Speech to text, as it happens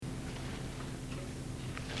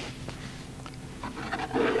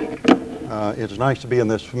It's nice to be in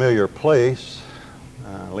this familiar place,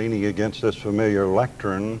 leaning against this familiar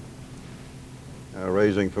lectern,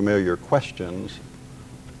 raising familiar questions.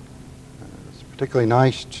 It's particularly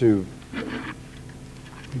nice to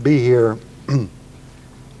be here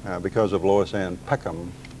because of Lois Ann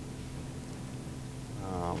Peckham.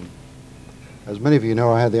 As many of you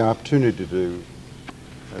know, I had the opportunity to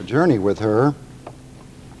journey with her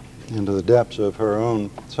into the depths of her own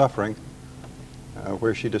suffering,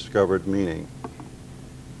 where she discovered meaning.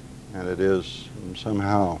 And it is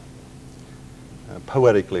somehow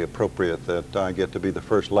poetically appropriate that I get to be the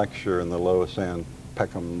first lecturer in the Lois Ann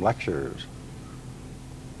Peckham Lectures.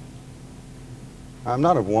 I'm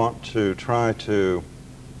not of wont to try to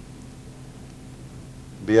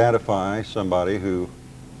beatify somebody who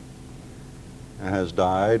has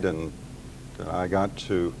died, and I got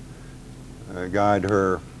to guide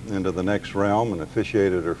her into the next realm and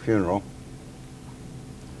officiate at her funeral.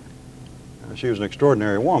 She was an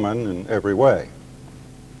extraordinary woman in every way,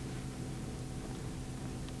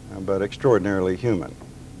 but extraordinarily human.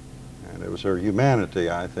 And it was her humanity,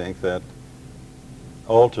 I think, that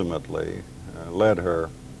ultimately led her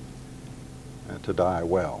to die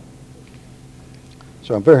well.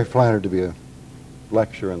 So I'm very flattered to be a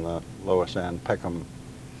lecturer in the Lois Ann Peckham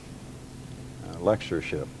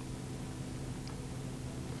lectureship.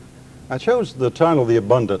 I chose the title The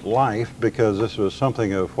Abundant Life because this was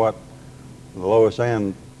something of what Lois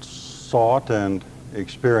Ann sought and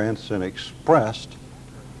experienced and expressed,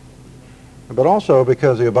 but also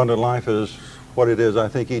because the abundant life is what it is I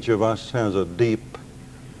think each of us has a deep,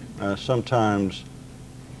 sometimes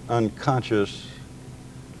unconscious,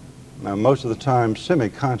 most of the time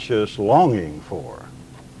semi-conscious longing for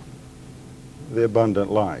the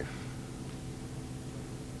abundant life.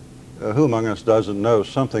 Who among us doesn't know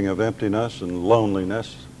something of emptiness and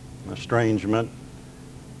loneliness, estrangement,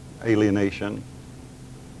 alienation,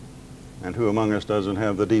 and who among us doesn't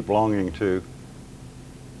have the deep longing to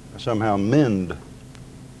somehow mend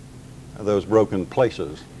those broken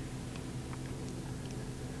places?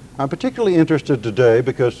 I'm particularly interested today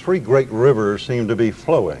because three great rivers seem to be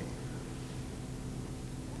flowing.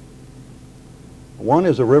 One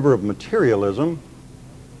is a river of materialism,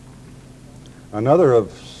 another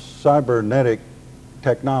of cybernetic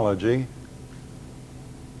technology,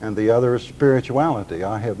 and the other is spirituality.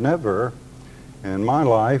 I have never in my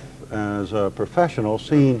life as a professional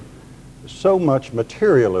seen so much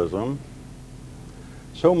materialism,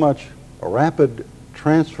 so much rapid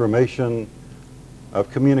transformation of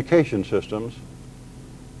communication systems,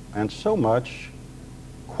 and so much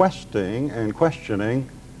questing and questioning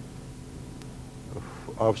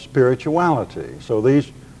of spirituality. So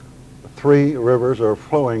these three rivers are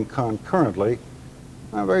flowing concurrently.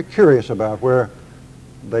 I'm very curious about where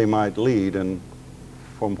they might lead and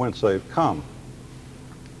from whence they've come.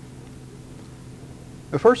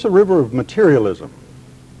 First, the river of materialism.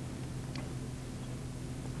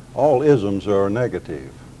 All isms are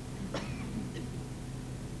negative.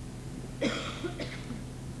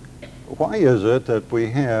 Why is it that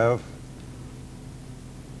we have,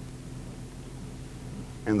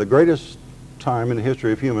 in the greatest time in the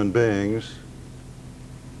history of human beings,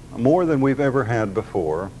 more than we've ever had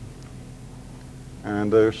before,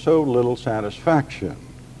 and there's so little satisfaction?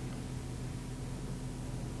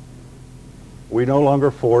 We no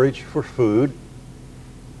longer forage for food.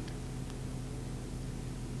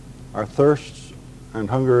 Our thirsts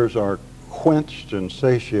and hungers are quenched and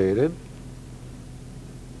satiated.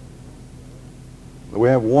 We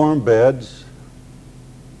have warm beds.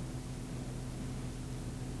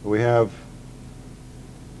 We have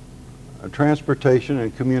a transportation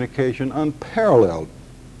and communication unparalleled,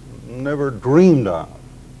 never dreamed of.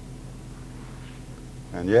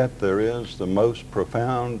 And yet there is the most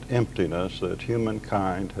profound emptiness that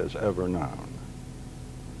humankind has ever known.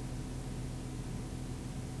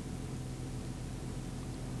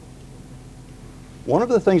 One of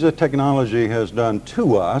the things that technology has done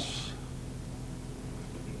to us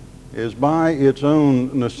is by its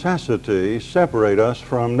own necessity separate us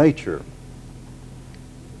from nature.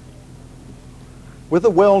 With the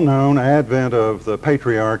well-known advent of the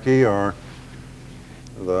patriarchy, or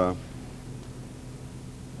the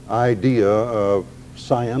idea of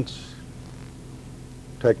science,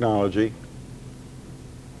 technology,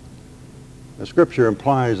 the Scripture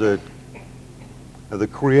implies that the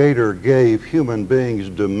Creator gave human beings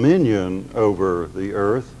dominion over the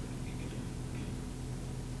earth,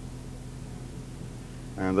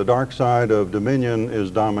 and the dark side of dominion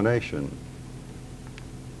is domination.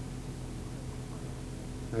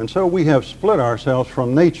 And so we have split ourselves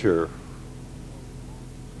from nature.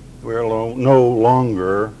 We are no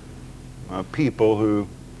longer people who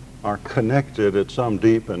are connected at some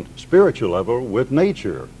deep and spiritual level with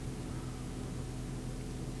nature.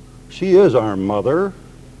 She is our mother.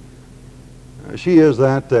 She is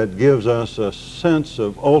that gives us a sense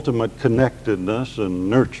of ultimate connectedness and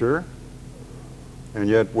nurture, and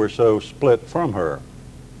yet we're so split from her.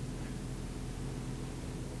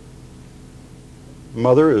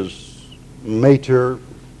 Mother is mater,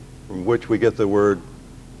 from which we get the word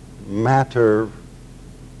matter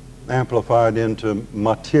amplified into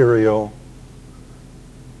material,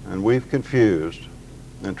 and we've confused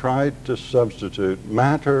and tried to substitute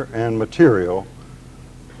matter and material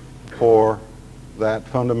for that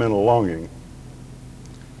fundamental longing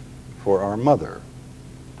for our mother.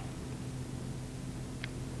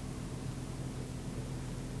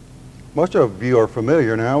 Most of you are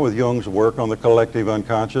familiar now with Jung's work on the collective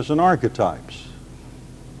unconscious and archetypes.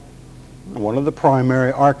 One of the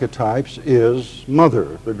primary archetypes is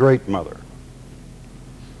Mother, the Great Mother.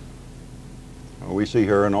 We see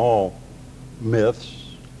her in all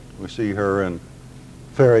myths. We see her in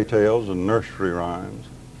fairy tales and nursery rhymes.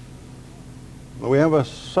 We have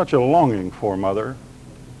such a longing for Mother,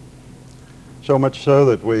 so much so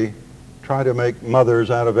that we try to make mothers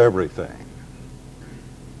out of everything.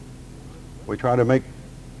 We try to make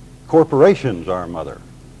corporations our mother.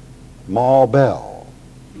 Ma Bell,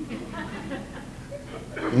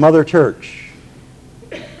 Mother Church.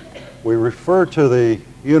 We refer to the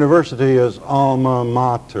university as alma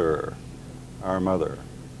mater, our mother.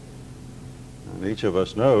 And each of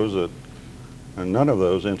us knows that none of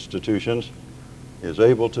those institutions is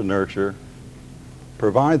able to nurture,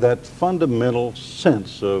 provide that fundamental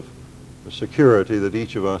sense of security that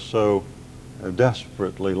each of us so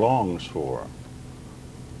desperately longs for.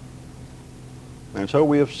 And so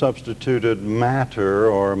we have substituted matter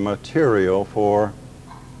or material for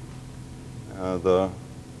the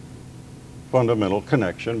fundamental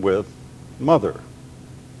connection with Mother,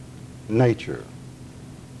 nature.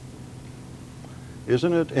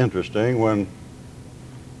 Isn't it interesting when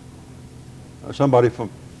somebody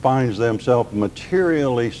finds themselves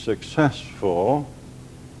materially successful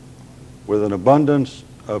with an abundance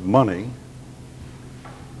of money,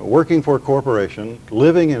 working for a corporation,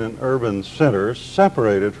 living in an urban center,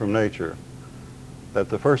 separated from nature, that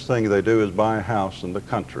the first thing they do is buy a house in the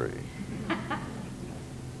country?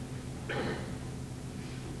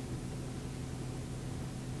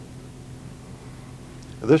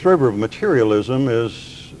 This river of materialism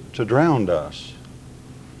is to drown us.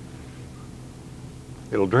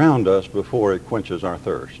 It'll drown us before it quenches our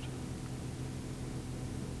thirst.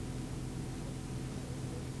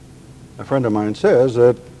 A friend of mine says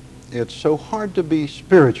that it's so hard to be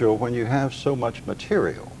spiritual when you have so much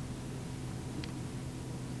material.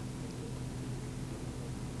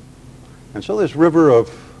 And so this river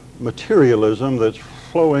of materialism that's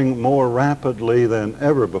flowing more rapidly than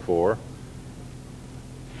ever before,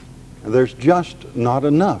 there's just not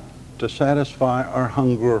enough to satisfy our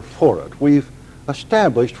hunger for it. We've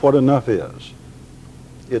established what enough is.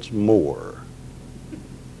 It's more.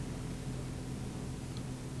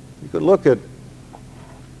 You could look at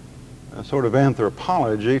a sort of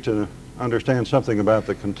anthropology to understand something about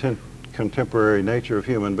the contemporary nature of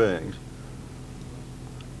human beings.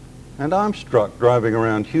 And I'm struck driving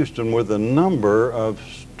around Houston with the number of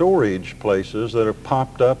storage places that have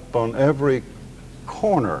popped up on every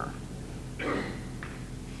corner.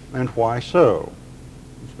 And why so?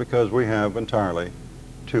 It's because we have entirely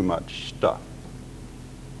too much stuff.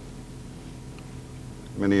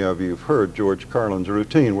 Many of you have heard George Carlin's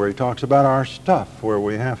routine where he talks about our stuff, where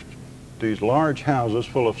we have these large houses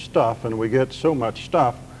full of stuff, and we get so much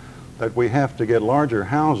stuff that we have to get larger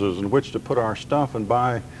houses in which to put our stuff and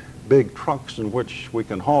buy big trucks in which we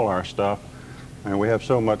can haul our stuff, and we have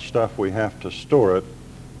so much stuff we have to store it,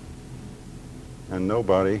 and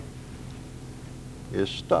nobody is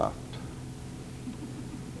stuffed.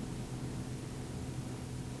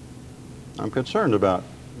 I'm concerned about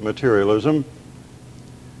materialism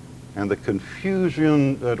and the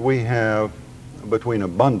confusion that we have between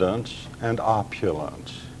abundance and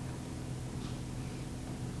opulence.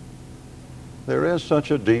 There is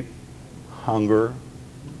such a deep hunger,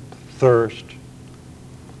 thirst,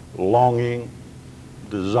 longing,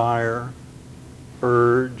 desire,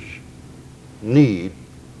 urge, need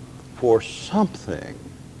for something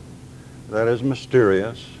that is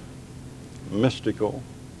mysterious, mystical,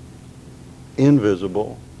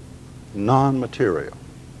 invisible, non-material.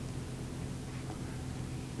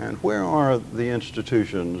 And where are the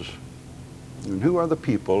institutions and who are the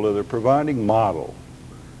people that are providing model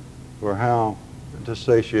for how to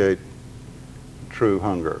satiate true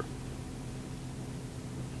hunger?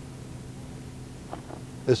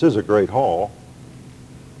 This is a great hall.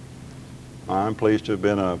 I'm pleased to have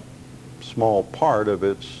been a small part of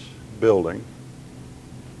its building.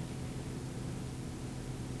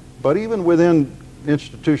 But even within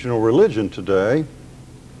institutional religion today,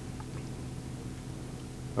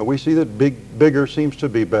 we see that bigger seems to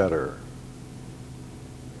be better.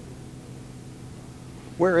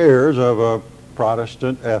 We're heirs of a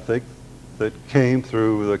Protestant ethic that came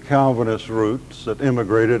through the Calvinist roots that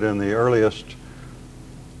immigrated in the earliest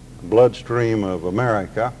bloodstream of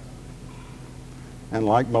America. And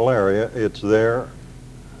like malaria, it's there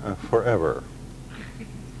forever.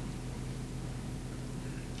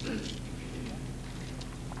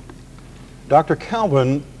 Dr.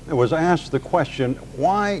 Calvin was asked the question,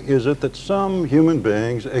 why is it that some human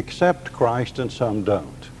beings accept Christ and some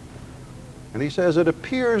don't? And he says, it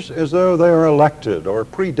appears as though they are elected or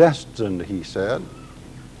predestined, he said.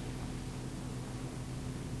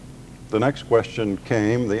 The next question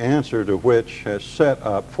came, the answer to which has set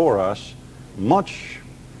up for us much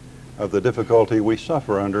of the difficulty we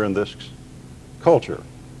suffer under in this culture.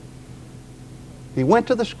 He went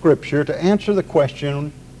to the Scripture to answer the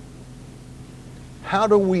question, how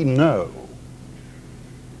do we know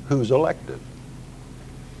who's elected?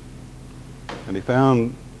 And he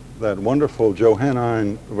found that wonderful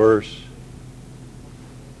Johannine verse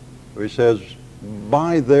where he says,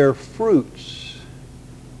 by their fruits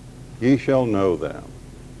ye shall know them.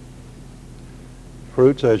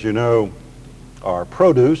 Fruits, as you know, are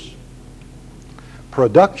produce.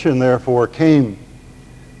 Production, therefore, came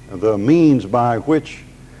the means by which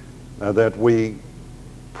that we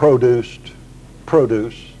produced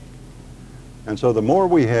produce. And so the more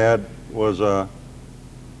we had was a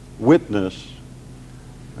witness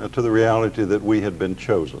to the reality that we had been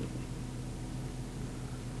chosen.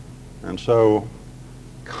 And so,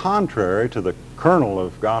 contrary to the kernel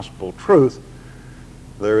of gospel truth,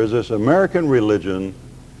 there is this American religion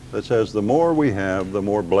that says the more we have, the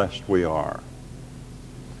more blessed we are.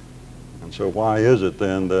 And so why is it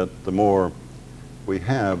then that the more we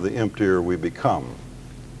have, the emptier we become?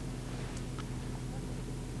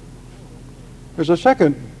 There's a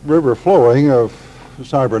second river flowing of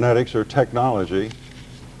cybernetics or technology.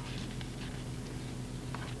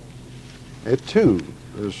 It too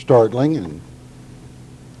is startling, and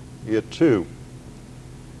it too,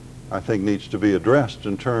 I think, needs to be addressed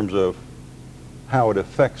in terms of how it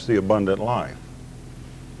affects the abundant life.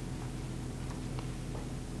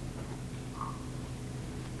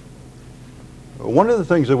 One of the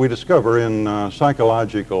things that we discover in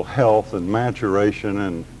psychological health and maturation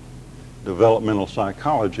and developmental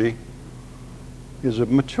psychology is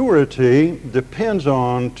that maturity depends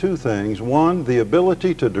on two things. One, the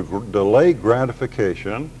ability to delay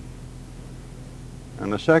gratification,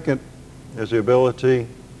 and the second is the ability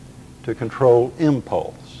to control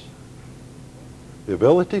impulse. The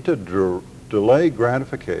ability to delay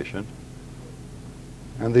gratification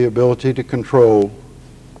and the ability to control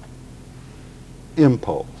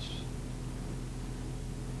impulse.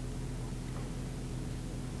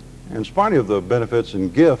 In spite of the benefits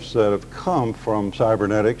and gifts that have come from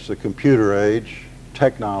cybernetics, the computer age,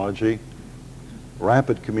 technology,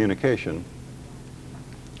 rapid communication,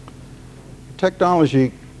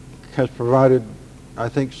 technology has provided, I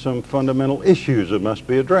think, some fundamental issues that must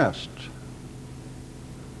be addressed.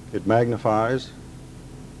 It magnifies,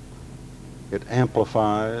 it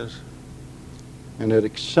amplifies, and it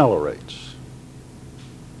accelerates.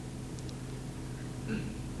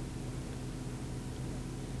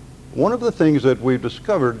 One of the things that we've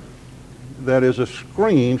discovered that is a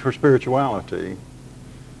screen for spirituality,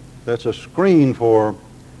 that's a screen for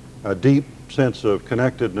a deep sense of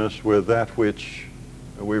connectedness with that which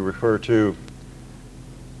we refer to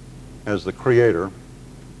as the Creator.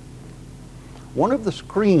 One of the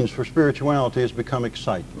screens for spirituality has become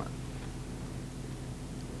excitement.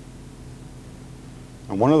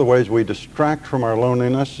 And one of the ways we distract from our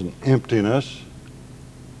loneliness and emptiness,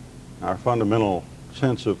 our fundamental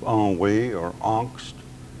sense of ennui or angst,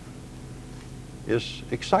 is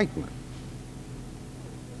excitement.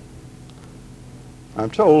 I'm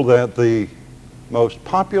told that the most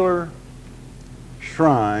popular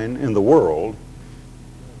shrine in the world,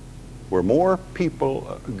 where more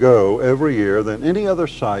people go every year than any other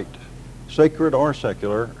site, sacred or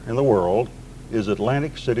secular, in the world, is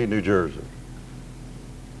Atlantic City, New Jersey.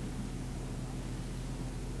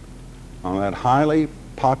 On that highly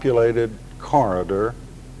populated corridor,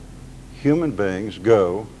 human beings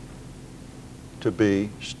go to be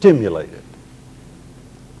stimulated.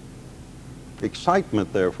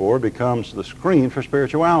 Excitement, therefore, becomes the screen for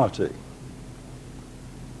spirituality.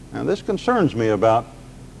 And this concerns me about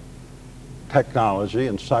technology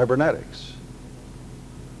and cybernetics.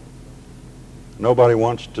 Nobody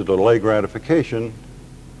wants to delay gratification.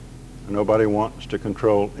 Nobody wants to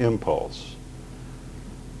control impulse.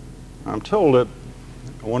 I'm told that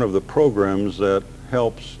one of the programs that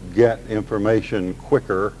helps get information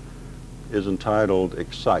quicker is entitled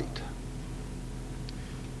Excite.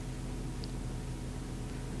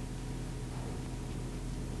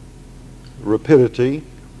 Rapidity,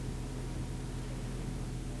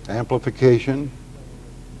 amplification,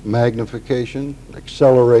 magnification,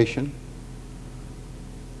 acceleration,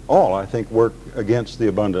 all, I think, work against the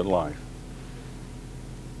abundant life.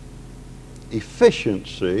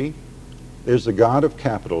 Efficiency is the god of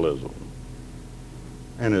capitalism,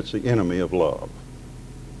 and it's the enemy of love.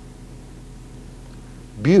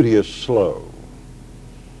 Beauty is slow.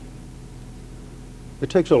 It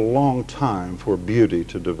takes a long time for beauty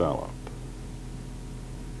to develop.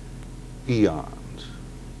 Eons,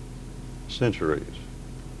 centuries.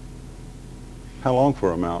 How long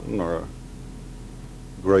for a mountain or a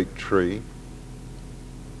great tree?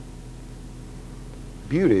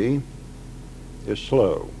 Beauty is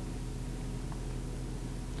slow.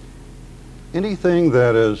 Anything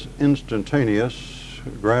that is instantaneous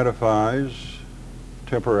gratifies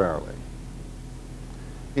temporarily.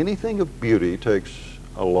 Anything of beauty takes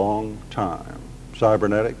a long time.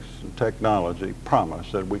 Cybernetics and technology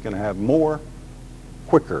promise that we can have more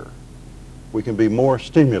quicker. We can be more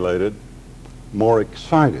stimulated, more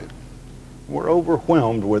excited. We're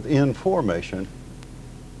overwhelmed with information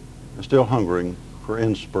and still hungering for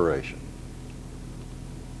inspiration.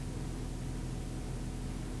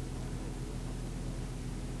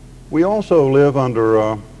 We also live under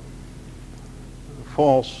a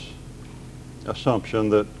false assumption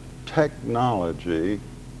that technology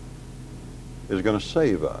is going to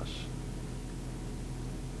save us.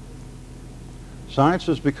 Science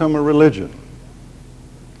has become a religion.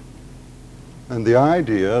 And the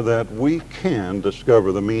idea that we can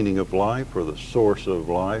discover the meaning of life or the source of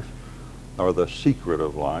life or the secret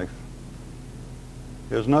of life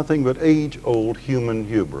is nothing but age-old human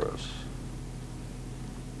hubris.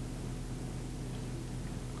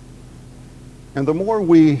 And the more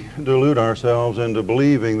we delude ourselves into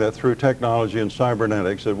believing that through technology and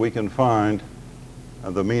cybernetics that we can find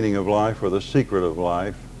the meaning of life or the secret of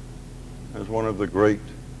life, is one of the great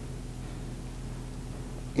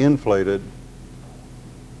inflated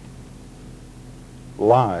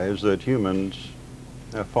lies that humans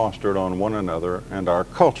have fostered on one another and our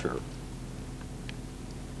culture.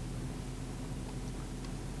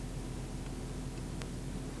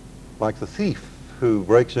 Like the thief who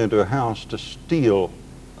breaks into a house to steal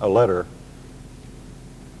a letter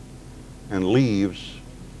and leaves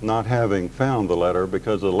not having found the letter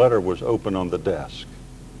because the letter was open on the desk.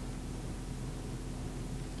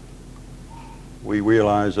 We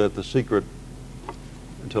realize that the secret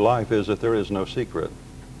to life is that there is no secret.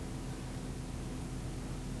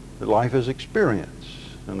 That life is experience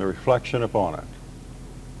and the reflection upon it.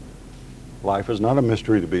 Life is not a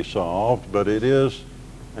mystery to be solved, but it is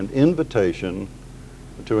an invitation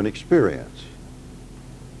to an experience.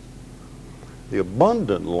 The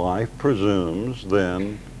abundant life presumes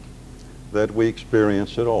then that we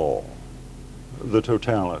experience it all, the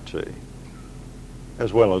totality,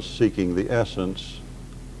 as well as seeking the essence.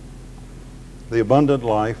 The abundant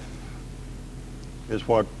life is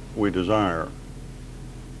what we desire.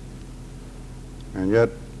 And yet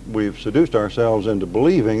we've seduced ourselves into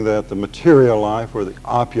believing that the material life or the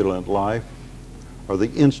opulent life or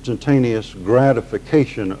the instantaneous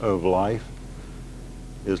gratification of life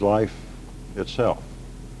is life itself.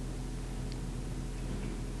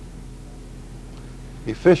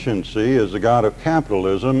 Efficiency is the god of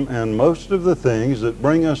capitalism, and most of the things that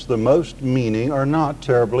bring us the most meaning are not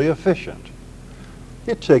terribly efficient.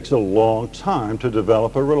 It takes a long time to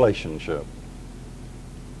develop a relationship.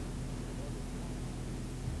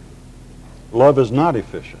 Love is not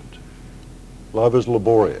efficient. Love is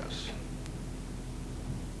laborious.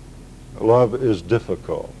 Love is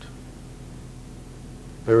difficult.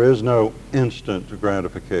 There is no instant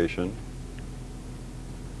gratification.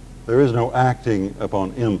 There is no acting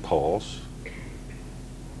upon impulse.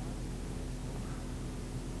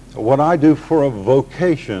 What I do for a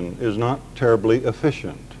vocation is not terribly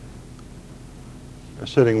efficient.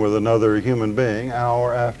 Sitting with another human being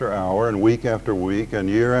hour after hour and week after week and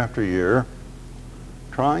year after year,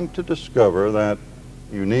 trying to discover that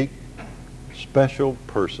unique, special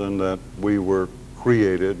person that we were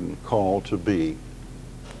created and called to be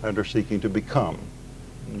and are seeking to become.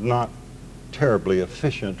 Not terribly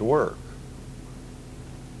efficient work.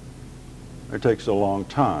 It takes a long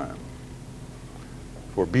time.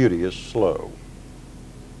 for beauty is slow.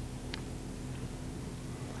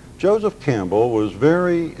 Joseph Campbell was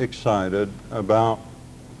very excited about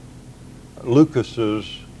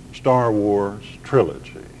Lucas's Star Wars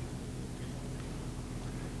trilogy.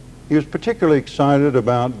 He was particularly excited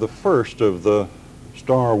about the first of the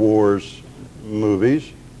Star Wars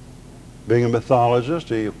movies. Being a mythologist,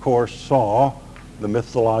 he of course saw the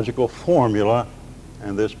mythological formula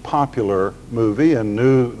in this popular movie and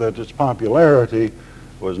knew that its popularity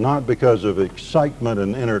was not because of excitement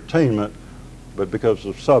and entertainment, but because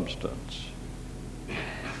of substance.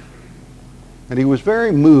 And he was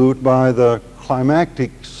very moved by the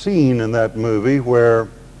climactic scene in that movie where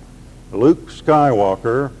Luke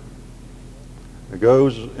Skywalker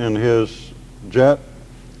goes in his jet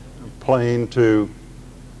plane to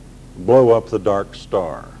blow up the Dark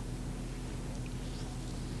Star.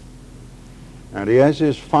 And he has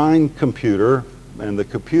his fine computer, and the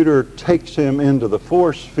computer takes him into the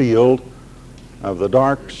force field of the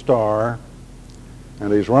Dark Star,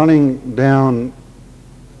 and he's running down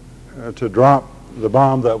to drop the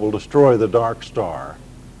bomb that will destroy the Dark Star.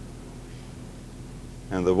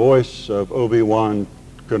 And the voice of Obi-Wan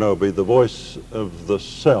Kenobi, the voice of the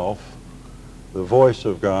self, the voice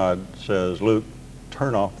of God says, "Luke,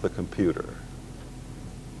 turn off the computer."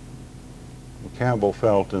 And Campbell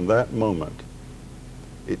felt in that moment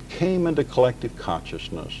it came into collective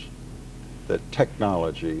consciousness that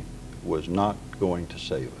technology was not going to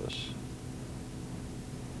save us.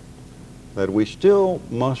 That we still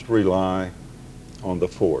must rely on the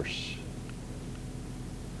force.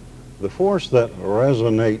 The force that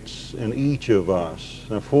resonates in each of us,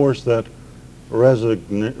 the force that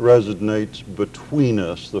resonates between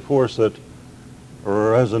us, the force that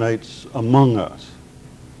resonates among us.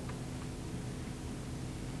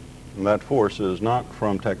 And that force is not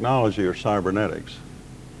from technology or cybernetics,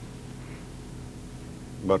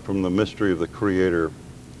 but from the mystery of the Creator's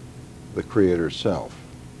self.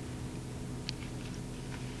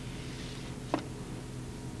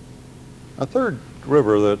 A third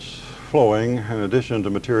river that's flowing, in addition to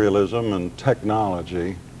materialism and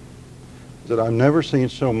technology, is that I've never seen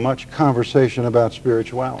so much conversation about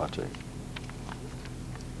spirituality.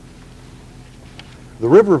 The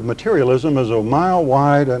river of materialism is a mile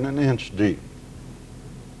wide and an inch deep.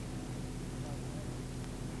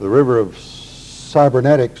 The river of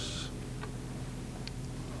cybernetics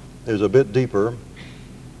is a bit deeper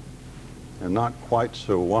and not quite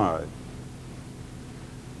so wide.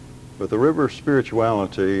 But the river of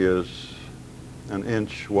spirituality is an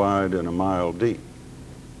inch wide and a mile deep.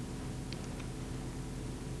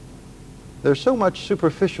 There's so much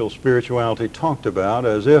superficial spirituality talked about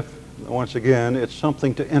as if, once again, it's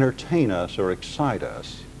something to entertain us or excite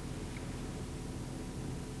us.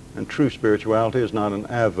 And true spirituality is not an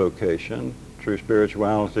avocation. True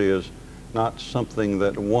spirituality is not something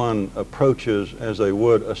that one approaches as they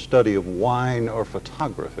would a study of wine or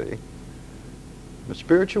photography. But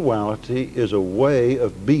spirituality is a way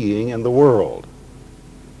of being in the world.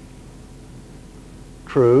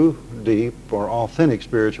 True, deep, or authentic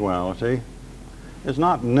spirituality is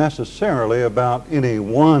not necessarily about any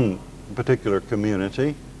one particular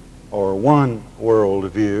community or one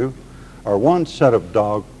worldview or one set of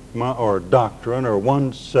dogma or doctrine or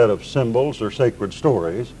one set of symbols or sacred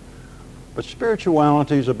stories, but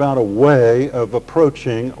spirituality is about a way of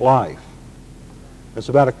approaching life. It's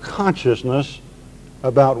about a consciousness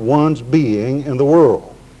about one's being in the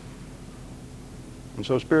world. And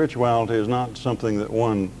so spirituality is not something that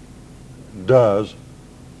one does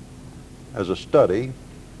as a study,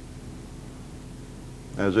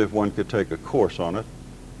 as if one could take a course on it.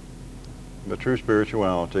 But true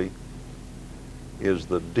spirituality is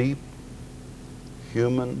the deep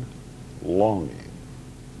human longing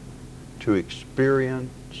to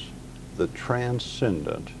experience the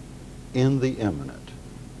transcendent in the immanent,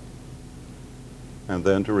 and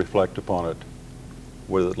then to reflect upon it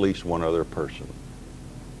with at least one other person.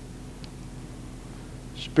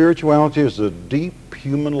 Spirituality is the deep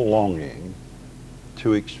human longing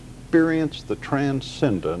to experience the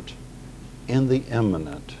transcendent in the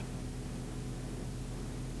immanent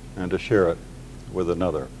and to share it with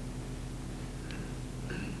another.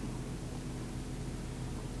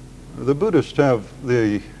 The Buddhists have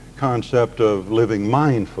the concept of living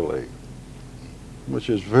mindfully, which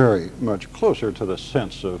is very much closer to the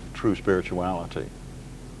sense of true spirituality.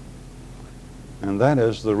 And that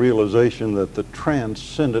is the realization that the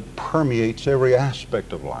transcendent permeates every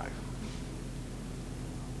aspect of life.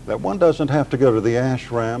 That one doesn't have to go to the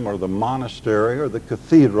ashram or the monastery or the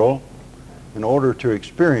cathedral in order to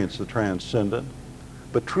experience the transcendent,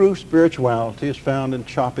 but true spirituality is found in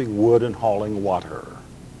chopping wood and hauling water.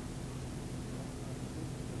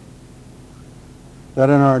 that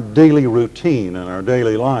in our daily routine, in our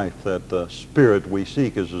daily life, that the Spirit we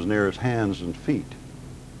seek is as near as hands and feet.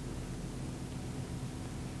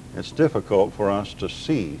 It's difficult for us to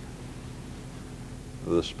see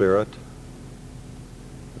the Spirit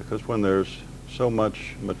because when there's so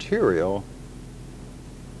much material,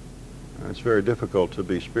 it's very difficult to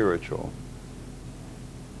be spiritual.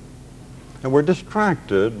 And we're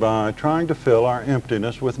distracted by trying to fill our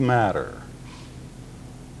emptiness with matter.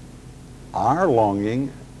 Our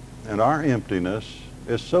longing and our emptiness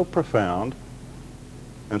is so profound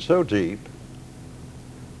and so deep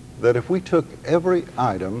that if we took every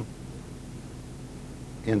item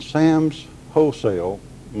in Sam's wholesale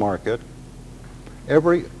market,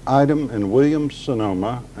 every item in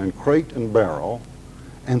Williams-Sonoma and Crate and Barrel,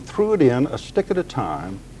 and threw it in a stick at a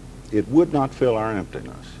time, it would not fill our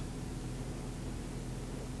emptiness.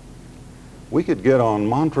 We could get on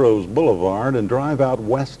Montrose Boulevard and drive out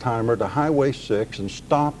Westheimer to Highway 6 and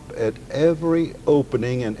stop at every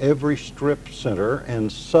opening in every strip center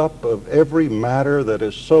and sup of every matter that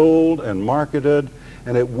is sold and marketed,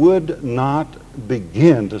 and it would not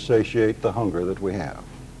begin to satiate the hunger that we have.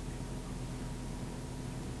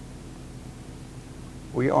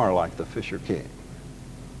 We are like the Fisher King.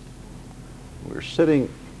 We're sitting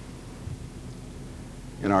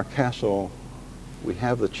in our castle. We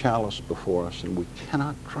have the chalice before us, and we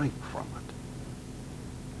cannot drink from it.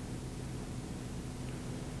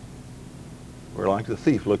 We're like the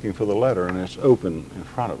thief looking for the letter, and it's open in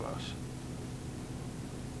front of us.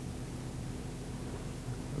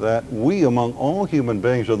 That we, among all human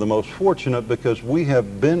beings, are the most fortunate because we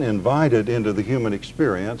have been invited into the human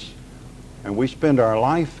experience, and we spend our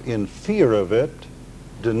life in fear of it,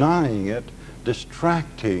 denying it,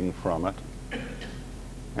 distracting from it,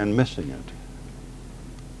 and missing it.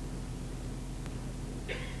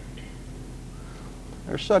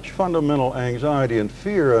 There's such fundamental anxiety and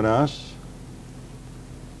fear in us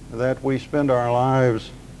that we spend our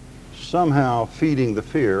lives somehow feeding the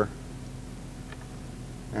fear,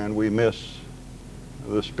 and we miss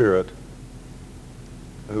the Spirit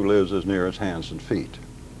who lives as near as hands and feet.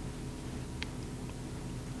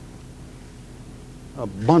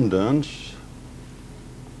 Abundance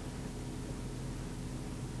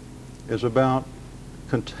is about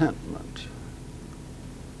contentment,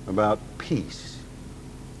 about peace,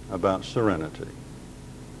 about serenity.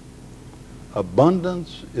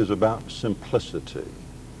 Abundance is about simplicity.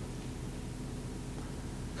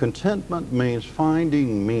 Contentment means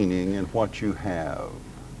finding meaning in what you have.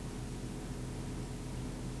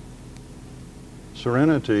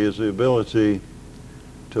 Serenity is the ability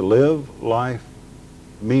to live life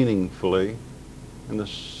meaningfully in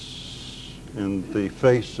the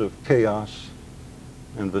face of chaos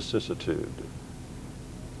and vicissitude.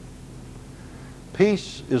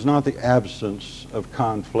 Peace is not the absence of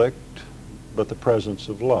conflict, but the presence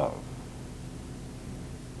of love.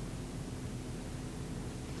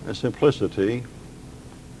 And simplicity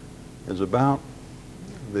is about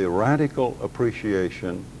the radical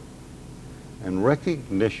appreciation and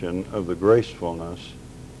recognition of the gracefulness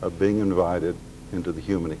of being invited into the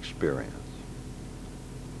human experience.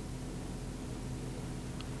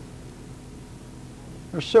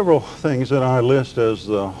 There are several things that I list as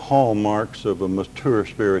the hallmarks of a mature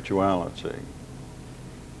spirituality.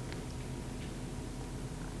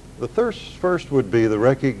 The first would be the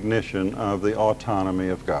recognition of the autonomy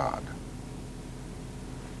of God.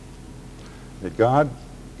 That God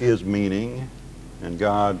is meaning and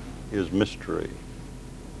God is mystery.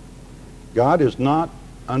 God is not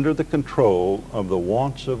under the control of the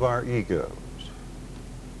wants of our egos.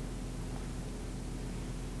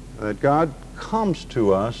 That God comes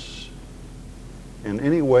to us in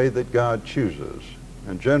any way that God chooses,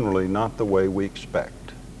 and generally not the way we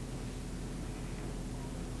expect.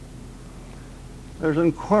 There's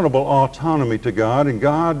incredible autonomy to God, and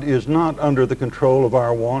God is not under the control of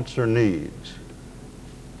our wants or needs.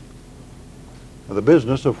 The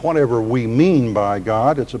business of whatever we mean by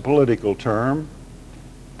God, it's a political term.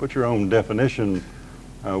 Put your own definition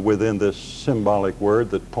within this symbolic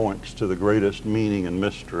word that points to the greatest meaning and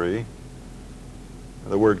mystery.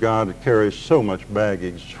 The word God carries so much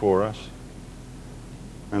baggage for us.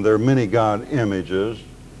 And there are many God images,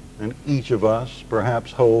 and each of us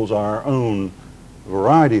perhaps holds our own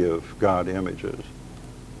variety of God images.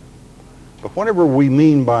 But whatever we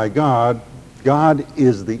mean by God, God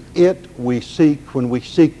is the it we seek when we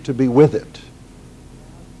seek to be with it.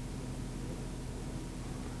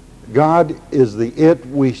 God is the it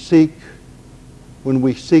we seek when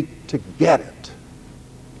we seek to get it.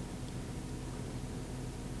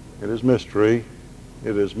 It is mystery.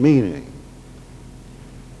 It is meaning.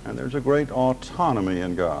 And there's a great autonomy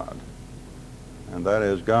in God. And that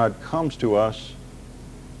is, God comes to us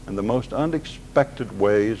in the most unexpected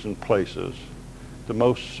ways and places, the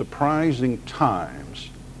most surprising times.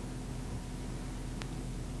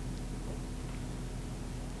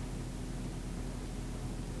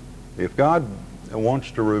 If God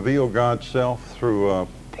wants to reveal God's self through a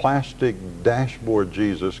plastic dashboard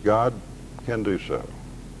Jesus, God can do so.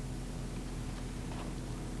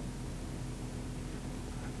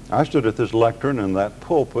 I stood at this lectern in that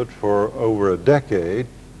pulpit for over a decade,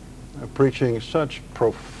 preaching such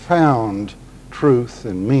profound truth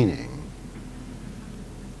and meaning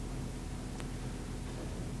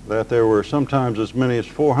that there were sometimes as many as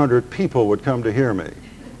 400 people would come to hear me.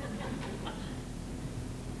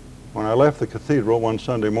 When I left the cathedral one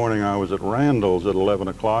Sunday morning, I was at Randall's at 11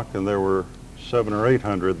 o'clock, and there were 700 or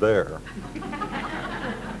 800 there.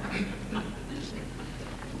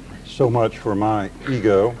 So much for my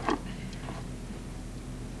ego.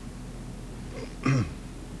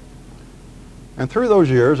 And through those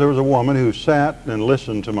years, there was a woman who sat and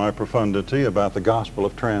listened to my profundity about the gospel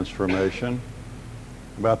of transformation,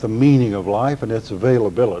 about the meaning of life and its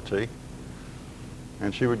availability.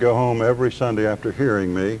 And she would go home every Sunday after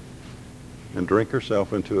hearing me and drink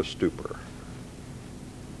herself into a stupor.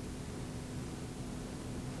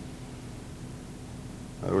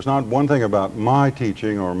 There was not one thing about my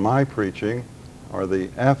teaching or my preaching or the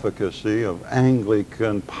efficacy of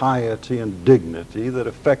Anglican piety and dignity that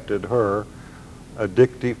affected her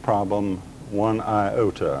addictive problem one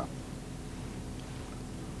iota.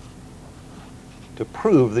 To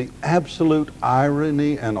prove the absolute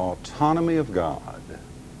irony and autonomy of God,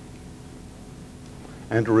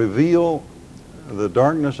 and to reveal the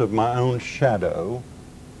darkness of my own shadow,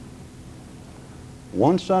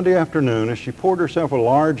 one Sunday afternoon, as she poured herself a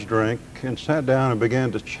large drink and sat down and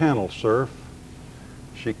began to channel surf,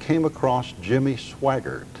 she came across Jimmy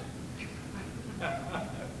Swaggart.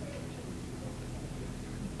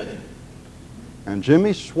 And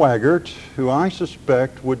Jimmy Swaggart, who I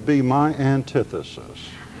suspect would be my antithesis.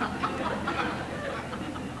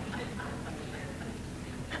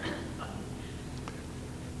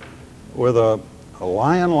 With a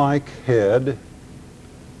lion-like head,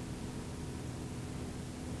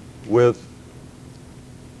 with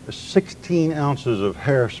 16 ounces of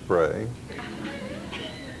hairspray,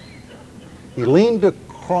 he leaned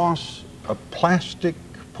across a plastic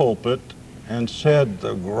pulpit and said,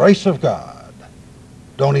 "The grace of God,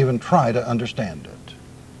 don't even try to understand it."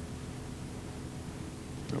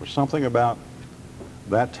 There was something about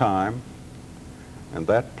that time and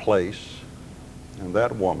that place and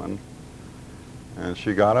that woman, and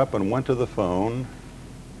she got up and went to the phone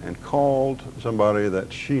and called somebody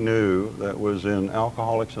that she knew that was in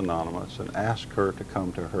Alcoholics Anonymous and asked her to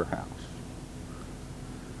come to her house.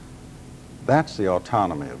 That's the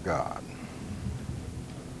autonomy of God.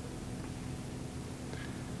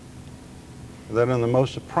 That in the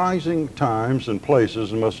most surprising times and places,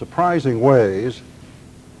 in the most surprising ways,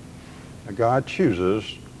 God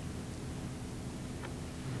chooses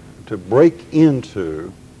to break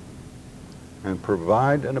into and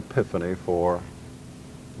provide an epiphany for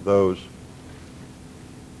those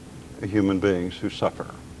human beings who suffer.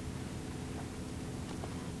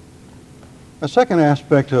 A second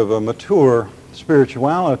aspect of a mature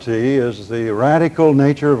spirituality is the radical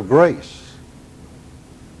nature of grace.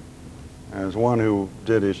 As one who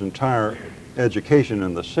did his entire education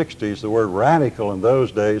in the 60s, the word radical in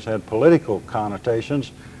those days had political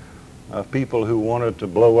connotations of people who wanted to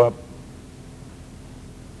blow up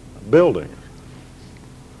buildings.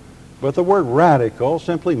 But the word radical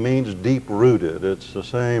simply means deep-rooted. It's the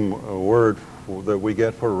same word that we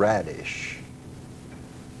get for radish.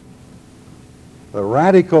 The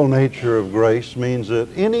radical nature of grace means that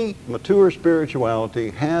any mature spirituality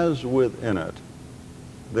has within it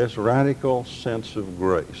this radical sense of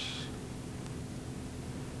grace.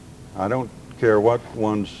 I don't care what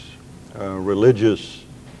one's religious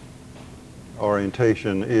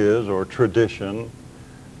orientation is or tradition.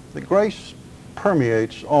 The grace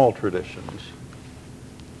permeates all traditions.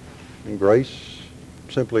 And grace,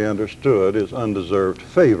 simply understood, is undeserved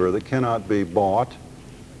favor that cannot be bought,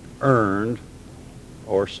 earned,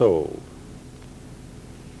 or sold.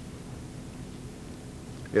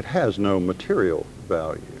 It has no material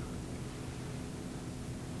value.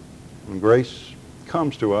 And grace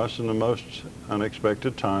comes to us in the most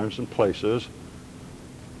unexpected times and places,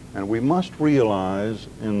 and we must realize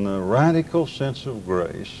in the radical sense of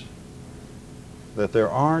grace that there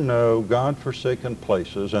are no God-forsaken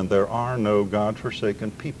places and there are no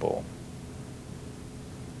God-forsaken people.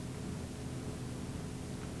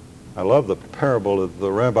 I love the parable that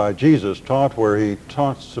the Rabbi Jesus taught, where he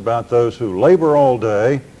talks about those who labor all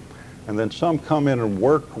day, and then some come in and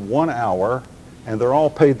work 1 hour, and they're all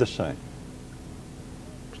paid the same.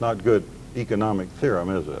 It's not good economic theorem,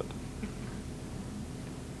 is it?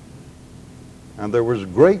 And there was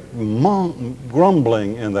great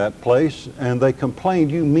grumbling in that place, and they complained,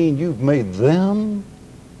 "You mean you've made them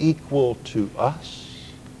equal to us?"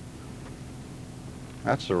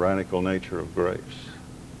 That's the radical nature of grace.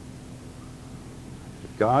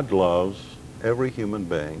 God loves every human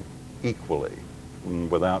being equally,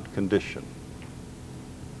 without condition.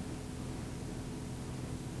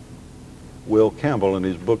 Will Campbell, in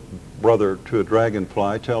his book Brother to a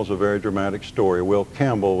Dragonfly, tells a very dramatic story. Will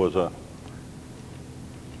Campbell was a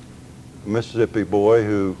Mississippi boy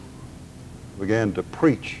who began to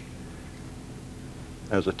preach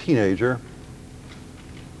as a teenager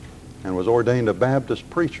and was ordained a Baptist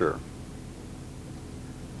preacher.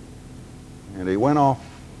 And he went off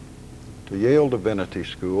to Yale Divinity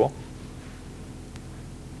School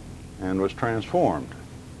and was transformed.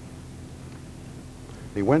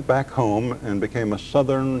 He went back home and became a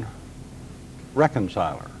Southern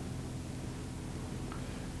reconciler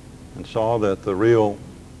and saw that the real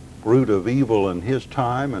root of evil in his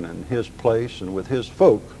time and in his place and with his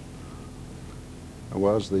folk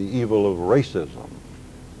was the evil of racism.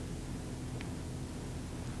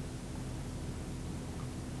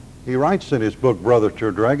 He writes in his book, Brother to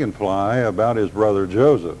a Dragonfly, about his brother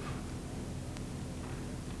Joseph.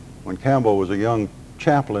 When Campbell was a young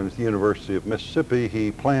chaplain at the University of Mississippi,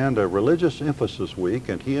 he planned a religious emphasis week,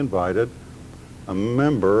 and he invited a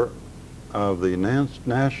member of the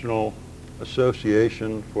National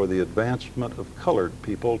Association for the Advancement of Colored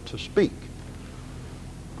People to speak.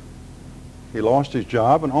 He lost his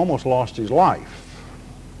job and almost lost his life.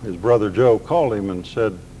 His brother Joe called him and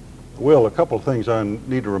said, "Will, a couple of things I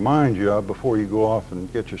need to remind you of before you go off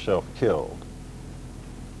and get yourself killed."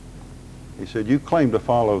 He said, "You claim to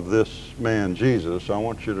follow this man Jesus. I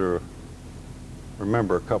want you to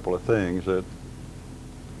remember a couple of things, that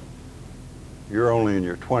you're only in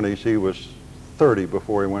your 20s. He was 30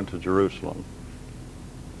 before he went to Jerusalem.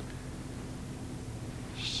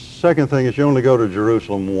 Second thing is, you only go to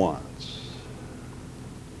Jerusalem once.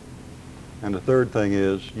 And the third thing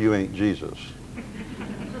is, you ain't Jesus."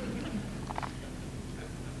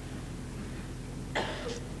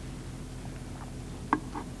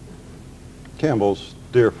 Campbell's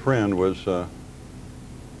dear friend was a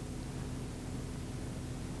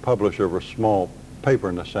publisher of a small paper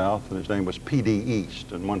in the South, and his name was P.D.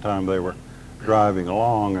 East. And one time they were driving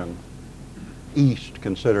along, and East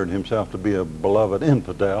considered himself to be a beloved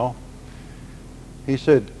infidel. He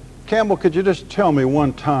said, "Campbell, could you just tell me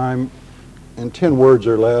one time, in 10 words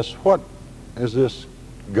or less, what is this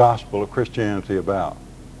gospel of Christianity about?"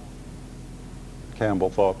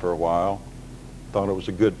 Campbell thought for a while, thought it was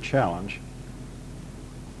a good challenge,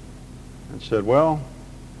 and said, "Well,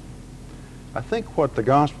 I think what the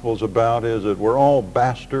gospel's about is that we're all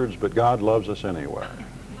bastards, but God loves us anyway."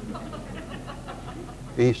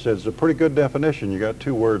 He said, "It's a pretty good definition. You got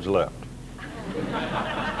 2 words left."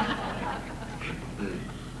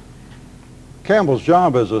 Campbell's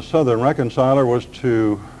job as a Southern reconciler was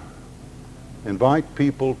to invite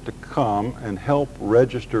people to come and help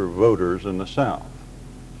register voters in the South,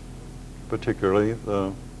 particularly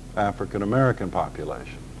the African American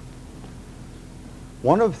population.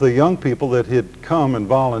 One of the young people that had come and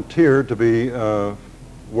volunteered to be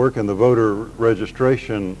work in the voter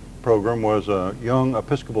registration program was a young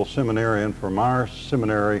Episcopal seminarian from our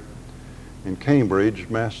seminary in Cambridge,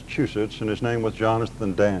 Massachusetts, and his name was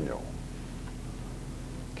Jonathan Daniel.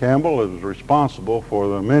 Campbell was responsible for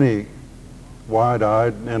the many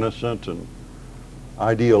wide-eyed, innocent, and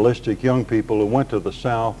idealistic young people who went to the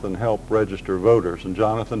South and helped register voters, and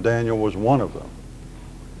Jonathan Daniel was one of them.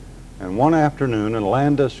 And one afternoon in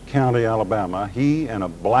Landis County, Alabama, he and a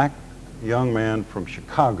black young man from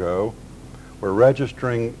Chicago were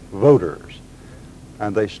registering voters.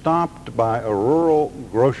 And they stopped by a rural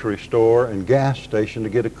grocery store and gas station to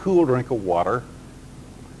get a cool drink of water.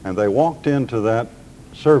 And they walked into that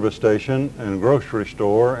service station and grocery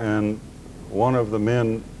store, and one of the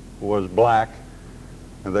men was black,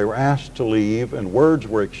 and they were asked to leave, and words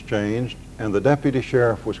were exchanged, and the deputy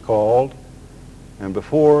sheriff was called. And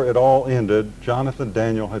before it all ended, Jonathan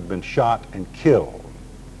Daniel had been shot and killed.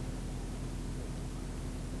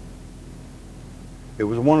 It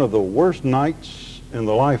was one of the worst nights in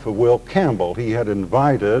the life of Will Campbell. He had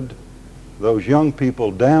invited those young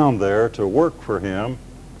people down there to work for him,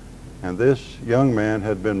 and this young man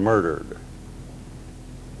had been murdered.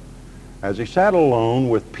 As he sat alone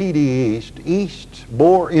with P.D. East, East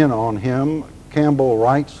bore in on him, Campbell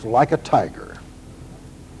writes, like a tiger.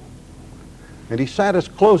 And he sat as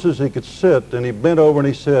close as he could sit, and he bent over and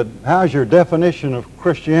he said, "How's your definition of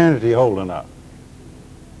Christianity holding up?"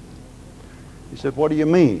 He said, "What do you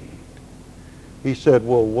mean?" He said,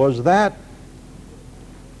 "Well, was that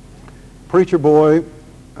preacher boy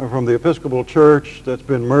from the Episcopal Church that's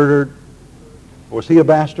been murdered, was he a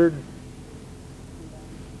bastard?"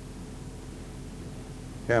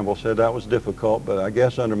 Campbell said, "That was difficult, but I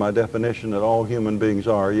guess under my definition that all human beings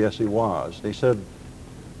are, yes, he was." He said,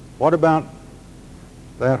 "What about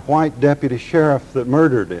that white deputy sheriff that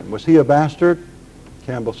murdered him? Was he a bastard?"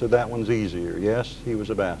 Campbell said, "That one's easier. Yes, he was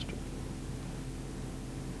a bastard."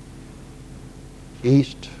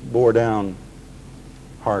 East bore down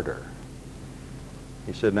harder.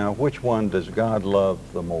 He said, "Now, which one does God love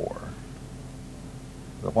the more?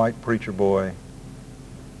 The white preacher boy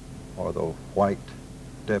or the white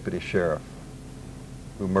deputy sheriff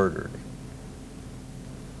who murdered him?"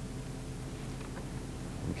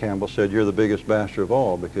 And Campbell said, "You're the biggest bastard of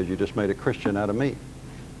all because you just made a Christian out of me."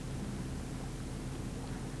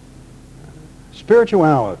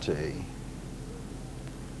 Spirituality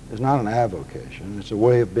is not an avocation. It's a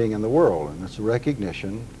way of being in the world, and it's a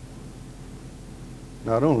recognition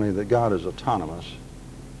not only that God is autonomous,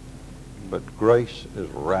 but grace is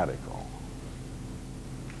radical.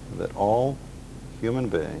 That all human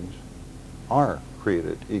beings are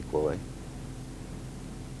created equally,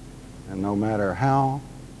 and no matter how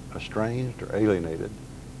estranged or alienated,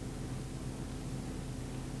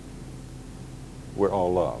 we're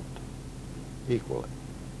all loved equally.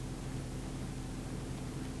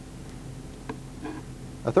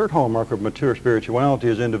 A third hallmark of mature spirituality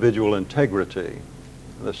is individual integrity.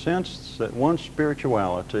 The sense that one's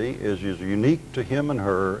spirituality is as unique to him and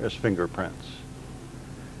her as fingerprints.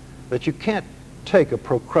 That you can't take a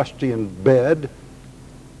Procrustean bed.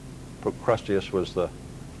 Procrusteus was the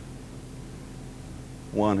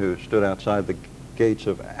one who stood outside the gates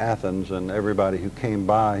of Athens, and everybody who came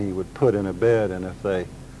by he would put in a bed, and if they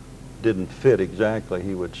didn't fit exactly,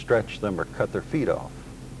 he would stretch them or cut their feet off.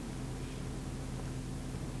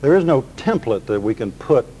 There is no template that we can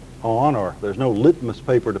put on, or there's no litmus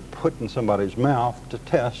paper to put in somebody's mouth to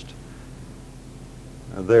test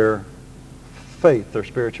their faith, their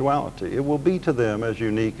spirituality. It will be to them as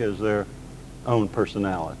unique as their own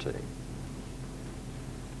personality.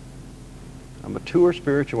 A mature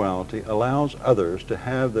spirituality allows others to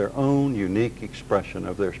have their own unique expression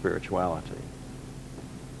of their spirituality.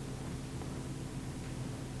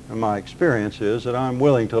 And my experience is that I'm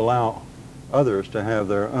willing to allow others to have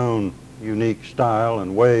their own unique style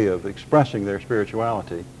and way of expressing their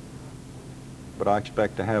spirituality, but I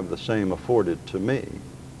expect to have the same afforded to me.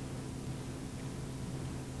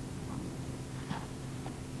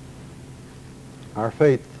 Our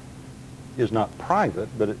faith is not private,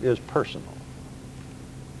 but it is personal.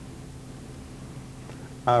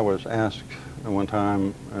 I was asked one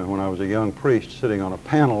time when I was a young priest sitting on a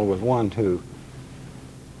panel with one who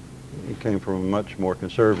came from a much more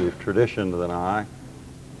conservative tradition than I,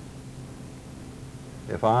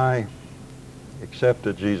 if I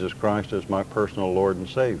accepted Jesus Christ as my personal Lord and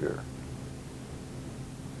Savior.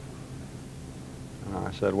 And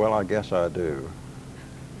I said, "Well, I guess I do."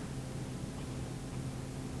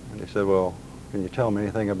 And he said, "Well, can you tell me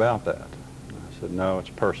anything about that?" And I said, "No, it's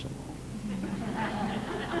personal."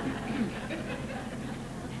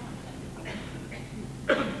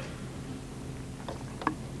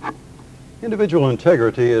 Individual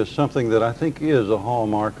integrity is something that I think is a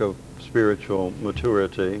hallmark of spiritual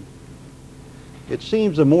maturity. It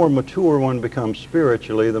seems the more mature one becomes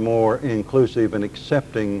spiritually, the more inclusive and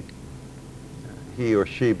accepting he or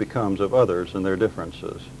she becomes of others and their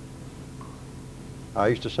differences. I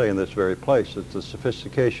used to say in this very place that the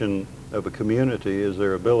sophistication of a community is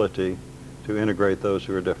their ability to integrate those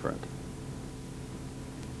who are different.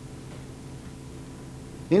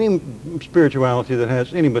 Any spirituality that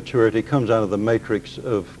has any maturity comes out of the matrix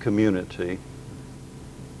of community.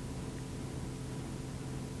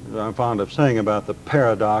 I'm fond of saying about the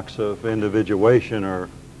paradox of individuation or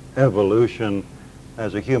evolution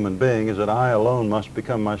as a human being is that I alone must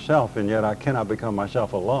become myself, and yet I cannot become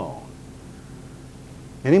myself alone.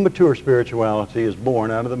 Any mature spirituality is born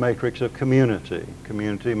out of the matrix of community.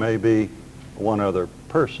 Community may be one other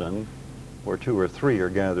person, where two or three are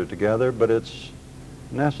gathered together, but it's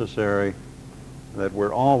necessary that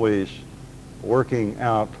we're always working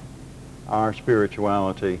out our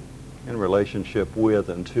spirituality in relationship with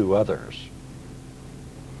and to others.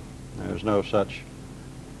 There's no such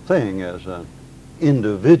thing as an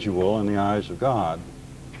individual in the eyes of God.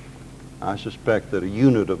 I suspect that a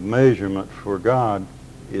unit of measurement for God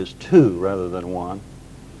is two rather than one,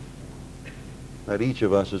 that each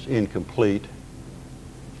of us is incomplete,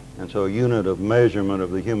 and so a unit of measurement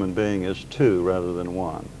of the human being is two rather than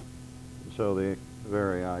one. So the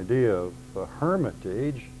very idea of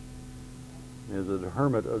hermitage is that a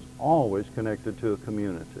hermit is always connected to a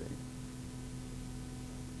community.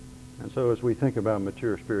 And so as we think about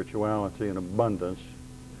mature spirituality and abundance,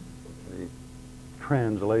 the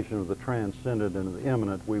translation of the transcendent into the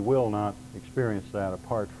immanent, we will not experience that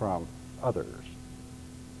apart from others.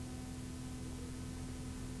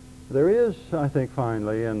 There is, I think,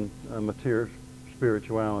 finally, in a mature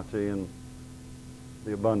spirituality and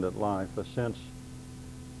the abundant life, a sense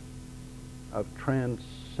of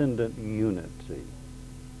transcendent unity,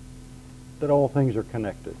 that all things are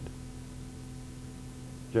connected.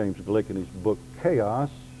 James Gleick, in his book Chaos,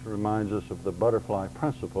 reminds us of the butterfly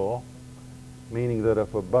principle, meaning that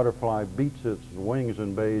if a butterfly beats its wings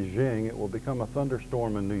in Beijing, it will become a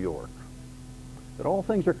thunderstorm in New York. That all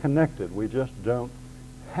things are connected. We just don't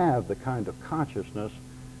have the kind of consciousness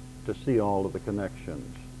to see all of the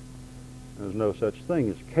connections. There's no such thing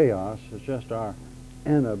as chaos. It's just our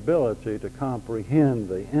inability to comprehend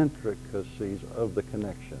the intricacies of the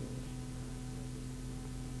connections.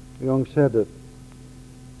 Jung said that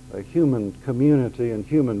a human community and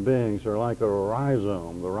human beings are like a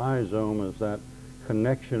rhizome. The rhizome is that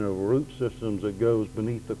connection of root systems that goes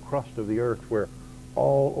beneath the crust of the earth, where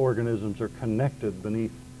all organisms are connected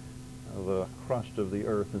beneath the crust of the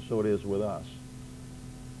earth, and so it is with us.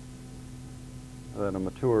 That a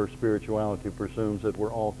mature spirituality presumes that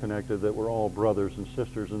we're all connected, that we're all brothers and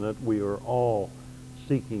sisters, and that we are all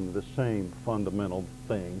seeking the same fundamental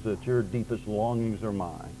things, that your deepest longings are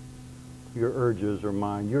mine, your urges are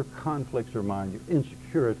mine, your conflicts are mine, your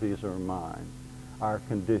insecurities are mine. Our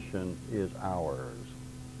condition is ours.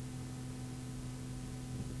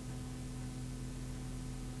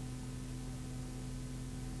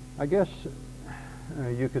 I guess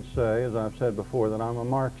you could say, as I've said before, that I'm a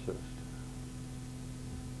Marxist.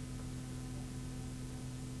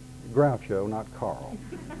 Groucho, not Karl.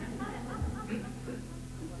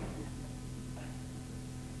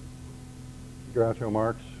 Groucho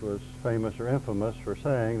Marx was famous or infamous for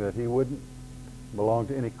saying that he wouldn't belong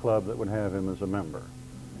to any club that would have him as a member.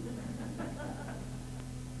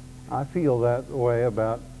 I feel that way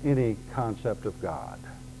about any concept of God.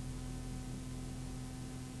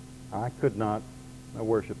 I could not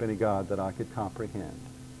worship any God that I could comprehend.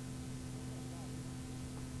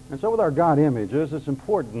 And so with our God images, it's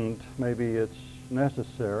important, maybe it's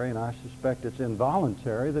necessary, and I suspect it's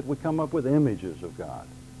involuntary, that we come up with images of God.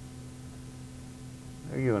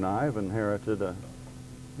 You and I have inherited an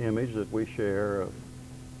image that we share of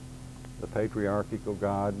the patriarchal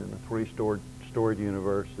God in a three-storied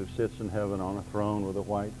universe who sits in heaven on a throne with a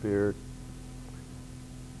white beard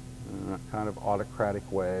in a kind of autocratic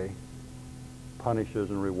way, punishes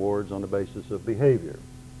and rewards on the basis of behavior.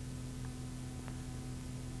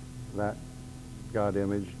 That God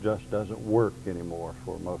image just doesn't work anymore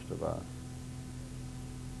for most of us.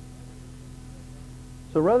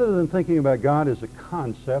 So rather than thinking about God as a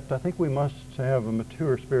concept, I think we must have a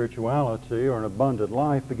mature spirituality or an abundant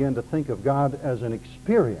life begin to think of God as an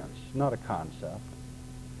experience, not a concept.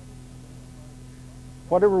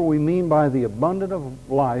 Whatever we mean by the abundant of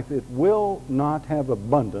life, it will not have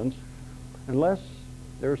abundance unless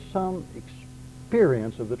there's some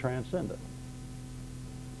experience of the transcendent.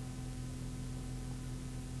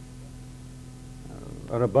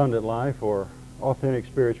 An abundant life or authentic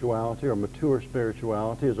spirituality or mature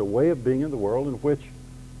spirituality is a way of being in the world in which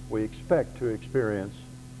we expect to experience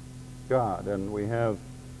God. And we have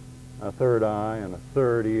a third eye and a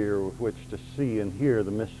third ear with which to see and hear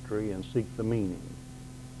the mystery and seek the meaning.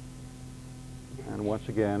 And once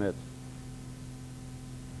again, it's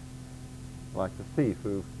like the thief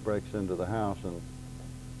who breaks into the house and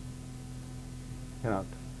cannot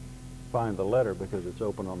find the letter because it's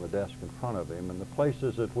open on the desk in front of him. And the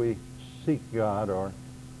places that we seek God are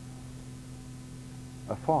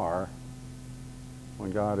afar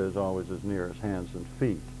when God is always as near as hands and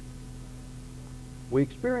feet. We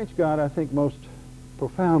experience God, I think, most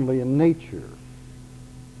profoundly in nature.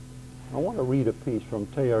 I want to read a piece from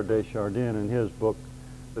Teilhard de Chardin in his book,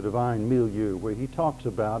 The Divine Milieu, where he talks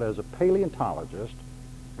about, as a paleontologist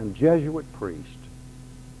and Jesuit priest,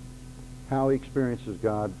 how he experiences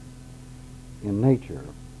God in nature.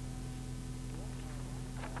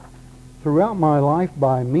 Throughout my life,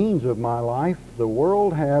 by means of my life, the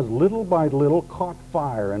world has little by little caught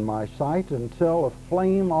fire in my sight until a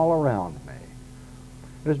flame all around me.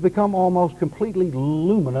 It has become almost completely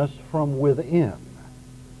luminous from within.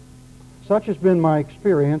 Such has been my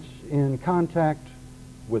experience in contact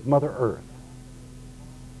with Mother Earth.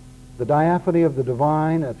 The diaphany of the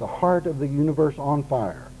divine at the heart of the universe on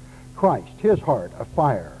fire. Christ, his heart, a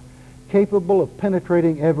fire, capable of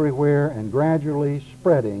penetrating everywhere and gradually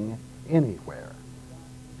spreading anywhere.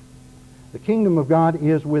 The kingdom of God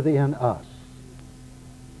is within us.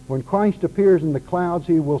 When Christ appears in the clouds,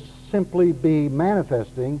 he will simply be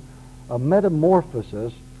manifesting a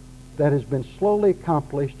metamorphosis that has been slowly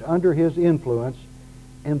accomplished under his influence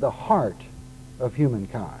in the heart of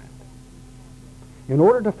humankind. In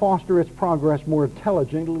order to foster its progress more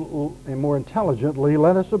intelligently,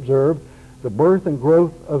 let us observe the birth and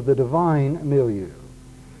growth of the divine milieu.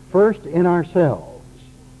 First in ourselves,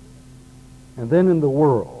 and then in the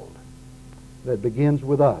world that begins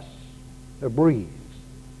with us, a breeze,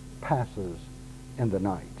 passes in the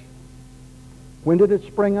night. When did it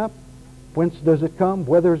spring up? Whence does it come?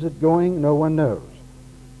 Whither is it going? No one knows.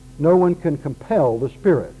 No one can compel the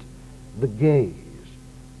Spirit, the gaze,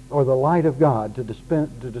 or the light of God to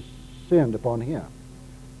descend upon him.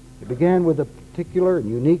 It began with a particular and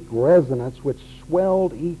unique resonance which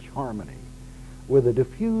swelled each harmony with a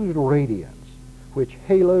diffused radiance which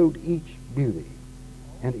haloed each beauty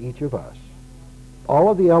and each of us. All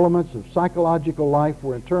of the elements of psychological life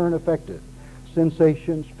were in turn affected.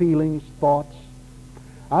 Sensations, feelings, thoughts.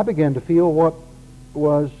 I began to feel what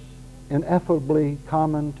was ineffably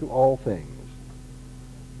common to all things.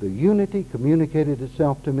 The unity communicated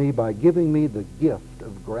itself to me by giving me the gift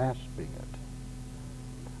of grasping it.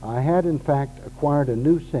 I had, in fact, acquired a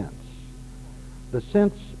new sense, the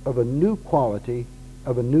sense of a new quality,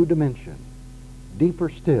 of a new dimension. Deeper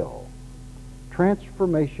still,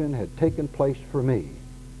 transformation had taken place for me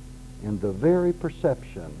in the very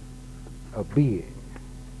perception of being,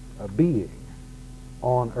 a being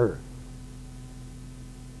on earth.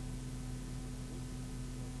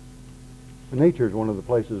 Nature is one of the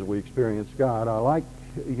places we experience God. I like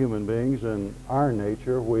human beings and our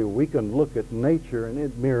nature. We can look at nature and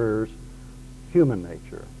it mirrors human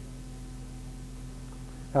nature.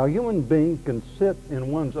 How a human being can sit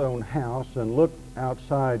in one's own house and look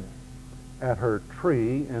outside at her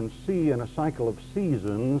tree and see in a cycle of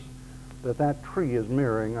seasons that tree is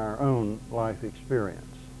mirroring our own life experience.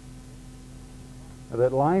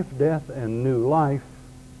 That life, death, and new life,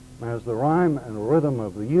 as the rhyme and rhythm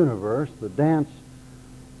of the universe, the dance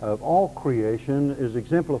of all creation, is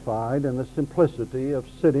exemplified in the simplicity of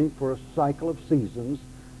sitting for a cycle of seasons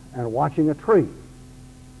and watching a tree,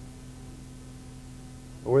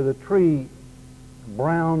 where the tree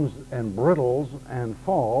browns and brittles and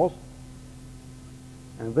falls,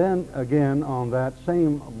 and then again on that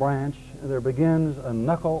same branch there begins a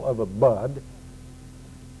knuckle of a bud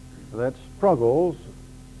that struggles.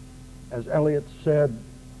 As Eliot said,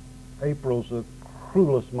 April's the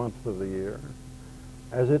cruelest month of the year,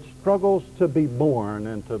 as it struggles to be born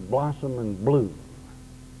and to blossom and bloom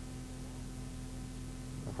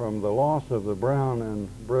from the loss of the brown and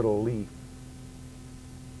brittle leaf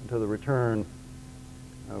to the return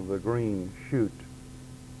of the green shoot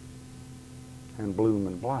and bloom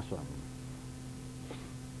and blossom.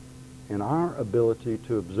 In our ability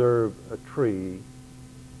to observe a tree,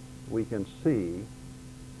 we can see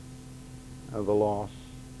of the loss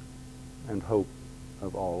and hope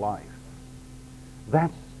of all life.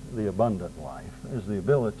 That's the abundant life, is the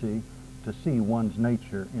ability to see one's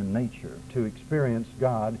nature in nature, to experience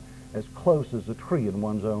God as close as a tree in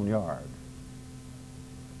one's own yard.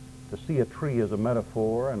 To see a tree as a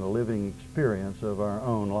metaphor and a living experience of our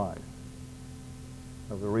own life,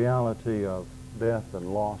 of the reality of death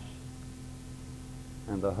and loss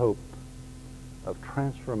and the hope of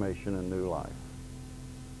transformation and new life.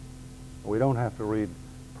 We don't have to read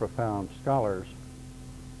profound scholars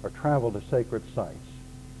or travel to sacred sites.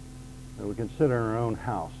 And we can sit in our own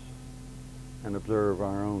house and observe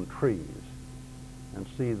our own trees and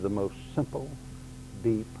see the most simple,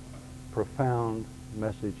 deep, profound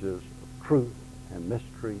messages of truth and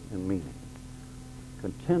mystery and meaning.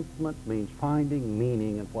 Contentment means finding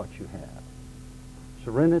meaning in what you have.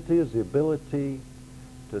 Serenity is the ability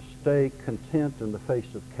to stay content in the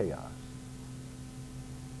face of chaos.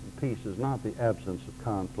 And peace is not the absence of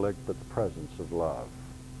conflict, but the presence of love.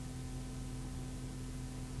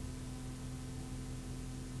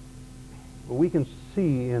 We can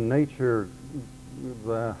see in nature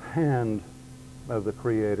the hand of the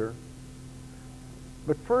Creator.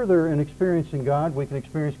 But further, in experiencing God, we can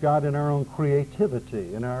experience God in our own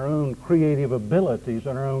creativity, in our own creative abilities,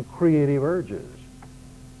 and our own creative urges.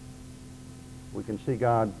 We can see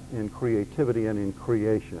God in creativity and in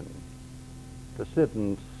creation. To sit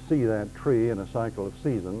and see that tree in a cycle of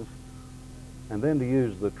seasons and then to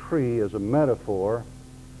use the tree as a metaphor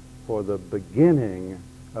for the beginning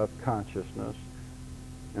of consciousness,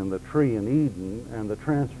 and the tree in Eden, and the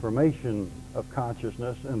transformation of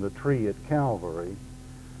consciousness in the tree at Calvary,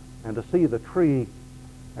 and to see the tree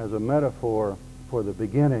as a metaphor for the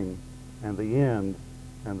beginning and the end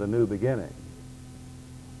and the new beginning.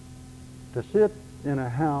 To sit in a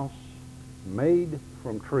house made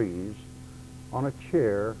from trees on a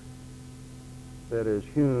chair that is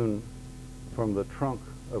hewn from the trunk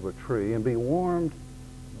of a tree and be warmed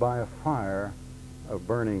by a fire of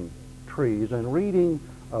burning trees and reading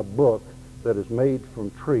a book that is made from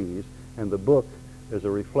trees, and the book is a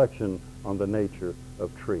reflection on the nature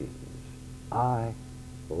of trees. I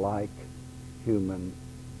like human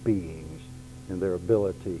beings and their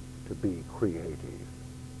ability to be creative.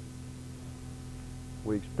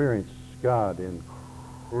 We experience God in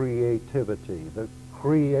creativity. The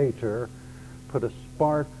Creator put a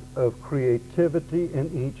spark of creativity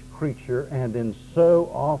in each creature, and in so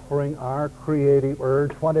offering our creative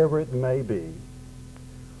urge, whatever it may be.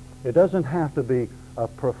 It doesn't have to be a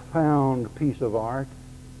profound piece of art.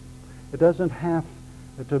 It doesn't have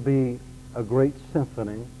to be a great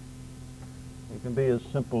symphony. It can be as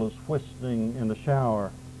simple as whistling in the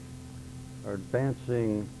shower or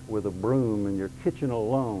dancing with a broom in your kitchen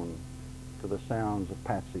alone to the sounds of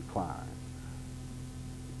Patsy Cline.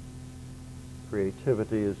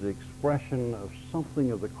 Creativity is the expression of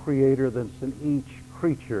something of the Creator that's in each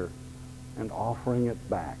creature and offering it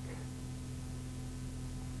back.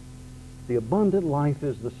 The abundant life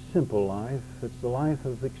is the simple life. It's the life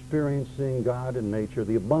of experiencing God in nature.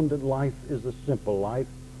 The abundant life is the simple life.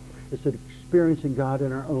 It's experiencing God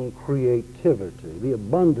in our own creativity. The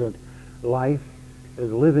abundant life is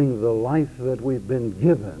living the life that we've been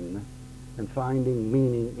given and finding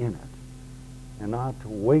meaning in it, and not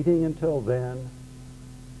waiting until then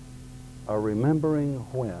or remembering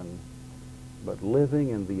when, but living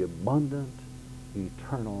in the abundant,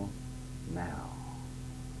 eternal now.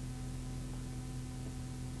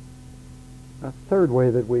 A third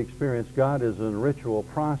way that we experience God is in ritual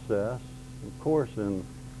process, of course, in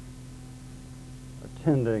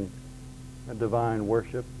attending a divine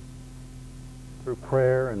worship through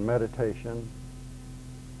prayer and meditation.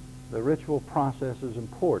 The ritual process is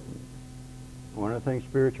important. One of the things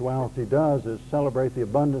spirituality does is celebrate the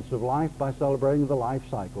abundance of life by celebrating the life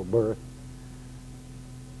cycle: birth,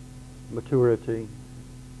 maturity,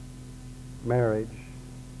 marriage,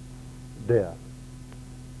 death.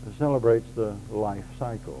 It celebrates the life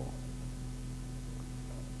cycle.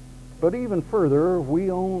 But even further, we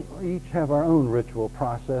each have our own ritual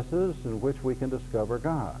processes in which we can discover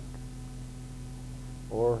God,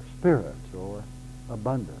 or spirit, or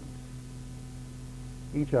abundance.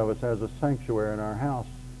 Each of us has a sanctuary in our house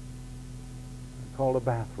called a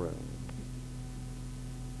bathroom,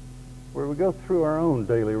 where we go through our own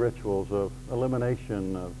daily rituals of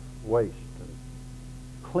elimination of waste and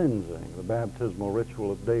cleansing, the baptismal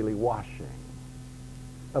ritual of daily washing,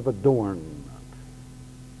 of adornment.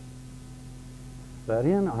 That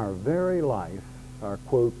in our very life, our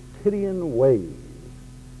quotidian ways,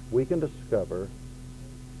 we can discover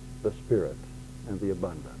the Spirit and the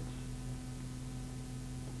abundance.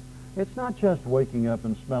 It's not just waking up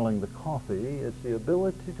and smelling the coffee. It's the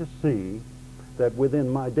ability to see that within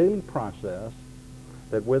my daily process,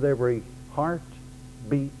 that with every heart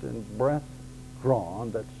beat and breath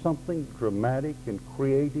drawn, that something dramatic and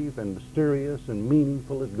creative and mysterious and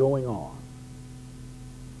meaningful is going on.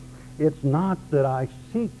 It's not that I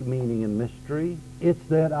seek meaning in mystery. It's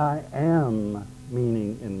that I am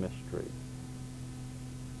meaning in mystery.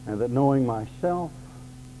 And that knowing myself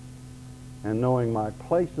and knowing my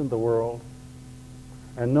place in the world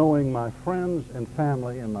and knowing my friends and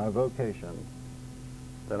family and my vocation,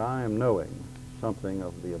 that I am knowing something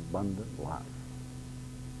of the abundant life.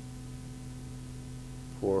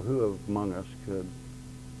 For who among us could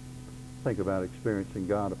think about experiencing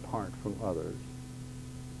God apart from others?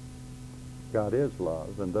 God is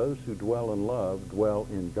love, and those who dwell in love dwell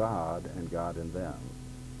in God and God in them.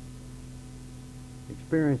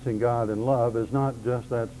 Experiencing God in love is not just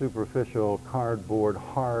that superficial cardboard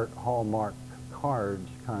Hallmark cards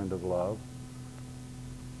kind of love,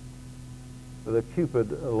 the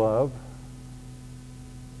Cupid love,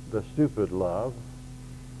 the stupid love,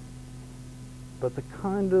 but the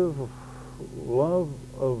kind of love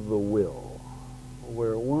of the will,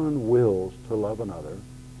 where one wills to love another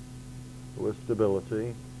with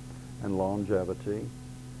stability and longevity,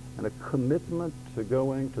 and a commitment to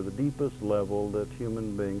going to the deepest level that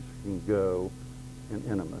human beings can go in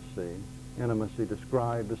intimacy. Intimacy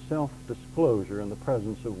described as self-disclosure in the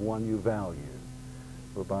presence of one you value,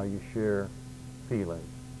 whereby you share feelings,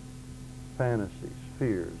 fantasies,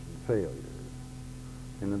 fears, and failures.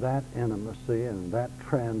 And that intimacy and that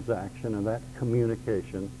transaction and that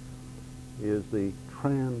communication is the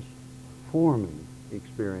transforming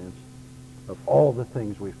experience of all the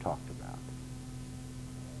things we've talked about.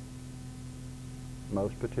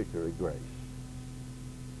 Most particularly grace.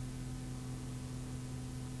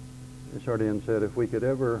 Chardin said, if we could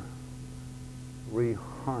ever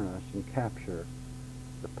reharness and capture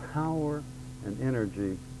the power and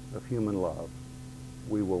energy of human love,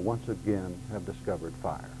 we will once again have discovered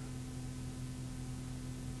fire.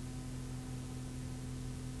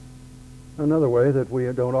 Another way that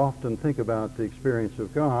we don't often think about the experience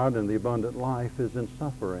of God and the abundant life is in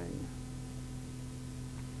suffering.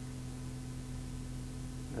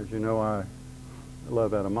 As you know, I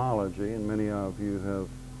love etymology, and many of you have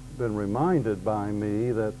been reminded by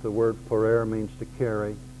me that the word phorer means to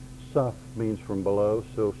carry. Suff means from below,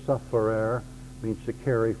 so sufferer means to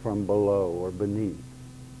carry from below or beneath.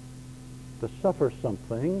 To suffer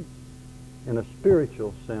something in a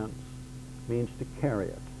spiritual sense means to carry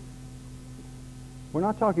it. We're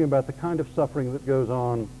not talking about the kind of suffering that goes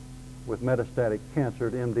on with metastatic cancer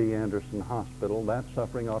at MD Anderson Hospital. That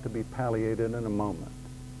suffering ought to be palliated in a moment.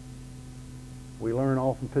 We learn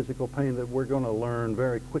all from physical pain that we're going to learn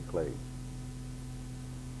very quickly.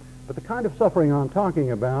 But the kind of suffering I'm talking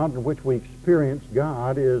about in which we experience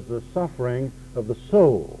God is the suffering of the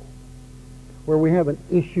soul, where we have an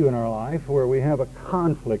issue in our life, where we have a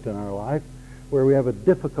conflict in our life, where we have a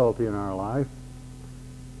difficulty in our life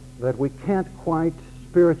that we can't quite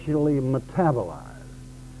spiritually metabolize.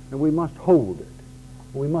 And we must hold it.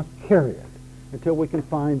 We must carry it until we can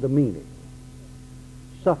find the meaning.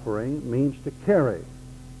 Suffering means to carry.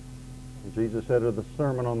 Jesus said in the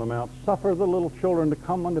Sermon on the Mount, "Suffer the little children to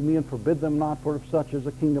come unto me and forbid them not, for of such is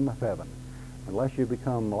the kingdom of heaven." Unless you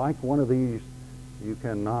become like one of these, you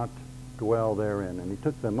cannot dwell therein. And he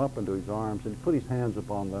took them up into his arms and put his hands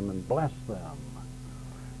upon them and blessed them.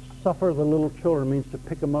 Suffer the little children means to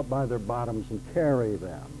pick them up by their bottoms and carry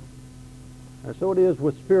them. And so it is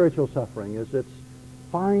with spiritual suffering, is it's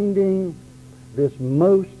finding this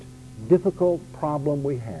most difficult problem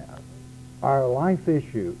we have, our life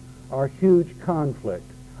issue, our huge conflict,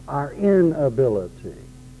 our inability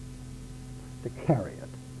to carry it,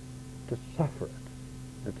 to suffer it,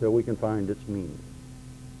 until we can find its meaning.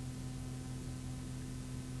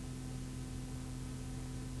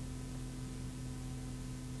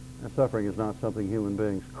 And suffering is not something human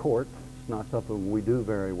beings court. It's not something we do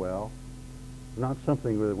very well. It's not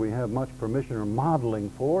something that we have much permission or modeling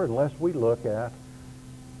for unless we look at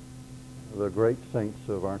the great saints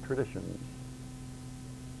of our traditions.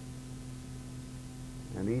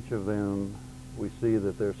 And each of them, we see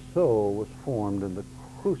that their soul was formed in the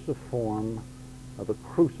cruciform of the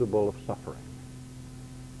crucible of suffering.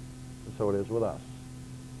 And so it is with us.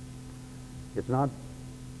 It's not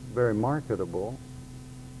very marketable.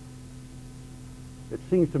 It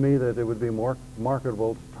seems to me that it would be more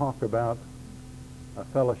marketable to talk about a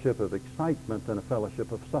fellowship of excitement than a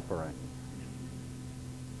fellowship of suffering.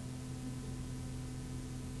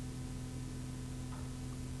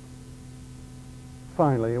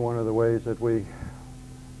 Finally, one of the ways that we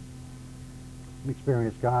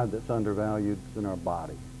experience God that's undervalued is in our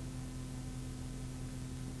body.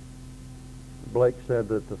 Blake said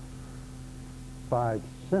that the five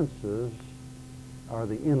senses are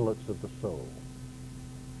the inlets of the soul.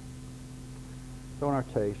 So in our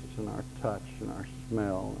taste and our touch and our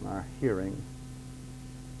smell and our hearing,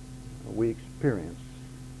 we experience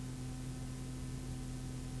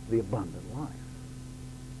the abundant life.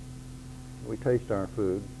 We taste our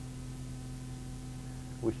food.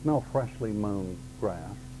 We smell freshly mown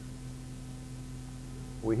grass.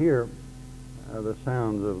 We hear the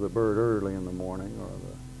sounds of the bird early in the morning, or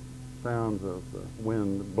the sounds of the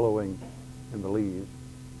wind blowing in the leaves,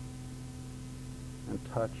 and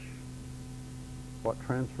touch. What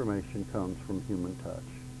transformation comes from human touch?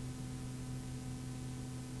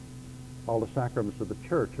 All the sacraments of the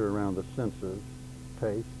church are around the senses: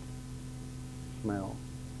 taste, smell,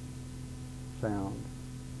 sound,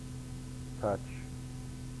 touch.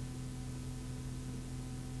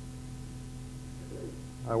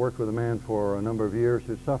 I worked with a man for a number of years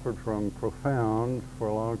who suffered from profound, for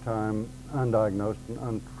a long time, undiagnosed and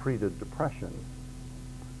untreated depression.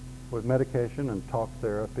 With medication and talk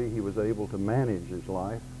therapy, he was able to manage his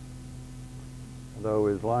life. Though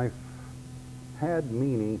his life had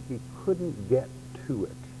meaning, he couldn't get to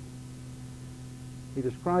it. He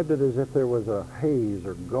described it as if there was a haze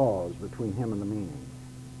or gauze between him and the meaning.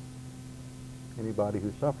 Anybody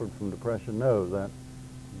who suffered from depression knows that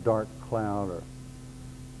dark cloud or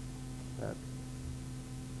that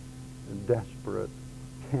desperate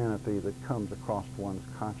canopy that comes across one's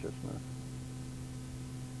consciousness.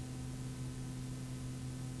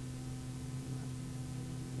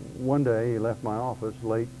 One day he left my office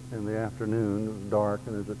late in the afternoon. It was dark,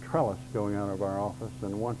 and there's a trellis going out of our office,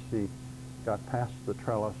 and once he got past the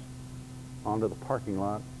trellis onto the parking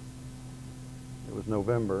lot, it was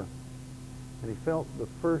November, and he felt the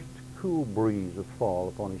first cool breeze of fall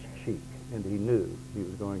upon his cheek, and he knew he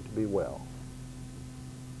was going to be well.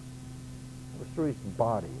 It was through his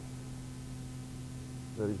body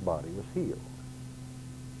that his body was healed.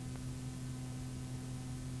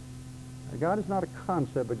 Now, God is not a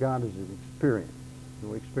concept, but God is an experience.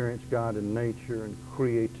 And we experience God in nature and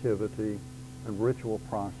creativity and ritual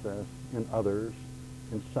process, in others,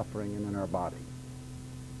 in suffering, and in our body.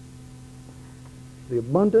 The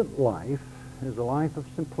abundant life is a life of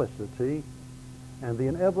simplicity, and the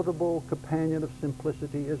inevitable companion of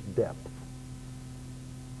simplicity is depth.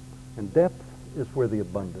 And depth is where the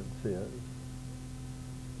abundance is.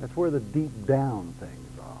 That's where the deep down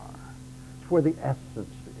things are. It's where the essence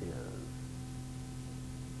is.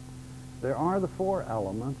 There are the four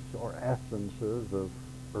elements or essences of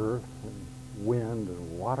earth and wind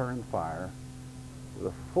and water and fire.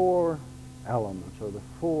 The four elements or the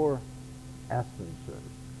four essences.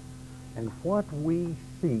 And what we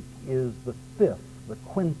seek is the fifth, the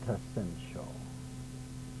quintessential.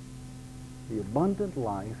 The abundant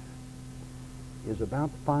life is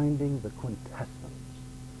about finding the quintessence,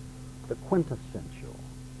 the quintessential,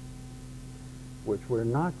 which we're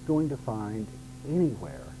not going to find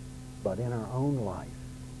anywhere but in our own life,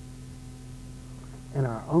 in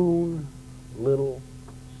our own little,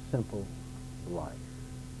 simple life.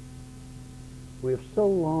 We have so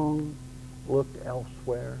long looked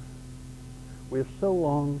elsewhere. We have so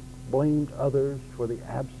long blamed others for the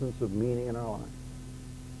absence of meaning in our life.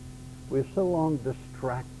 We have so long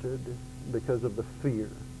distracted because of the fear.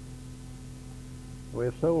 We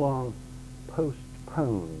have so long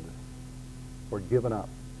postponed or given up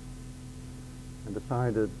and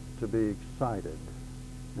decided to be excited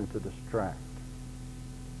and to distract,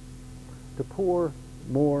 to pour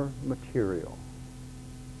more material,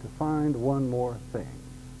 to find one more thing.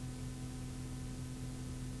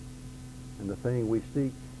 And the thing we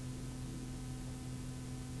seek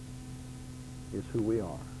is who we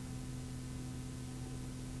are.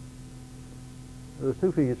 The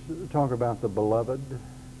Sufis talk about the beloved,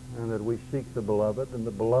 and that we seek the beloved, and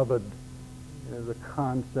the beloved is a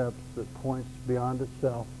concept that points beyond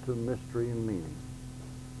itself to mystery and meaning.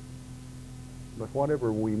 But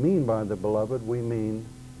whatever we mean by the beloved, we mean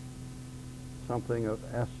something of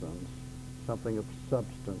essence, something of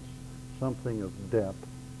substance, something of depth,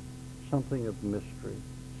 something of mystery,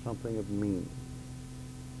 something of meaning.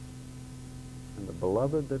 And the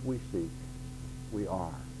beloved that we seek, we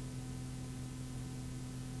are.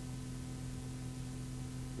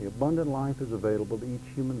 The abundant life is available to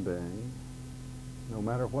each human being, no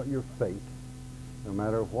matter what your fate, no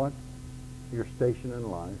matter what your station in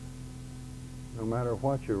life, no matter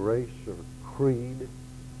what your race or creed,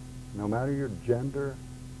 no matter your gender,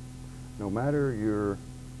 no matter your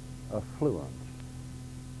affluence,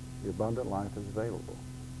 the abundant life is available.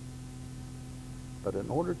 But in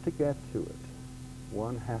order to get to it,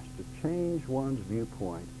 one has to change one's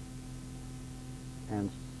viewpoint and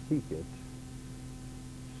seek it.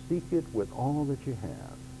 Seek it with all that you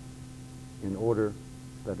have in order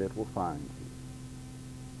that it will find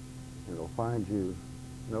you. It will find you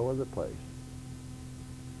no other place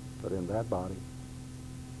but in that body,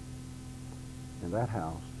 in that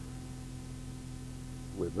house,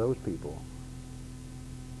 with those people,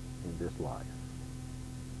 in this life.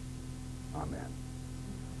 Amen.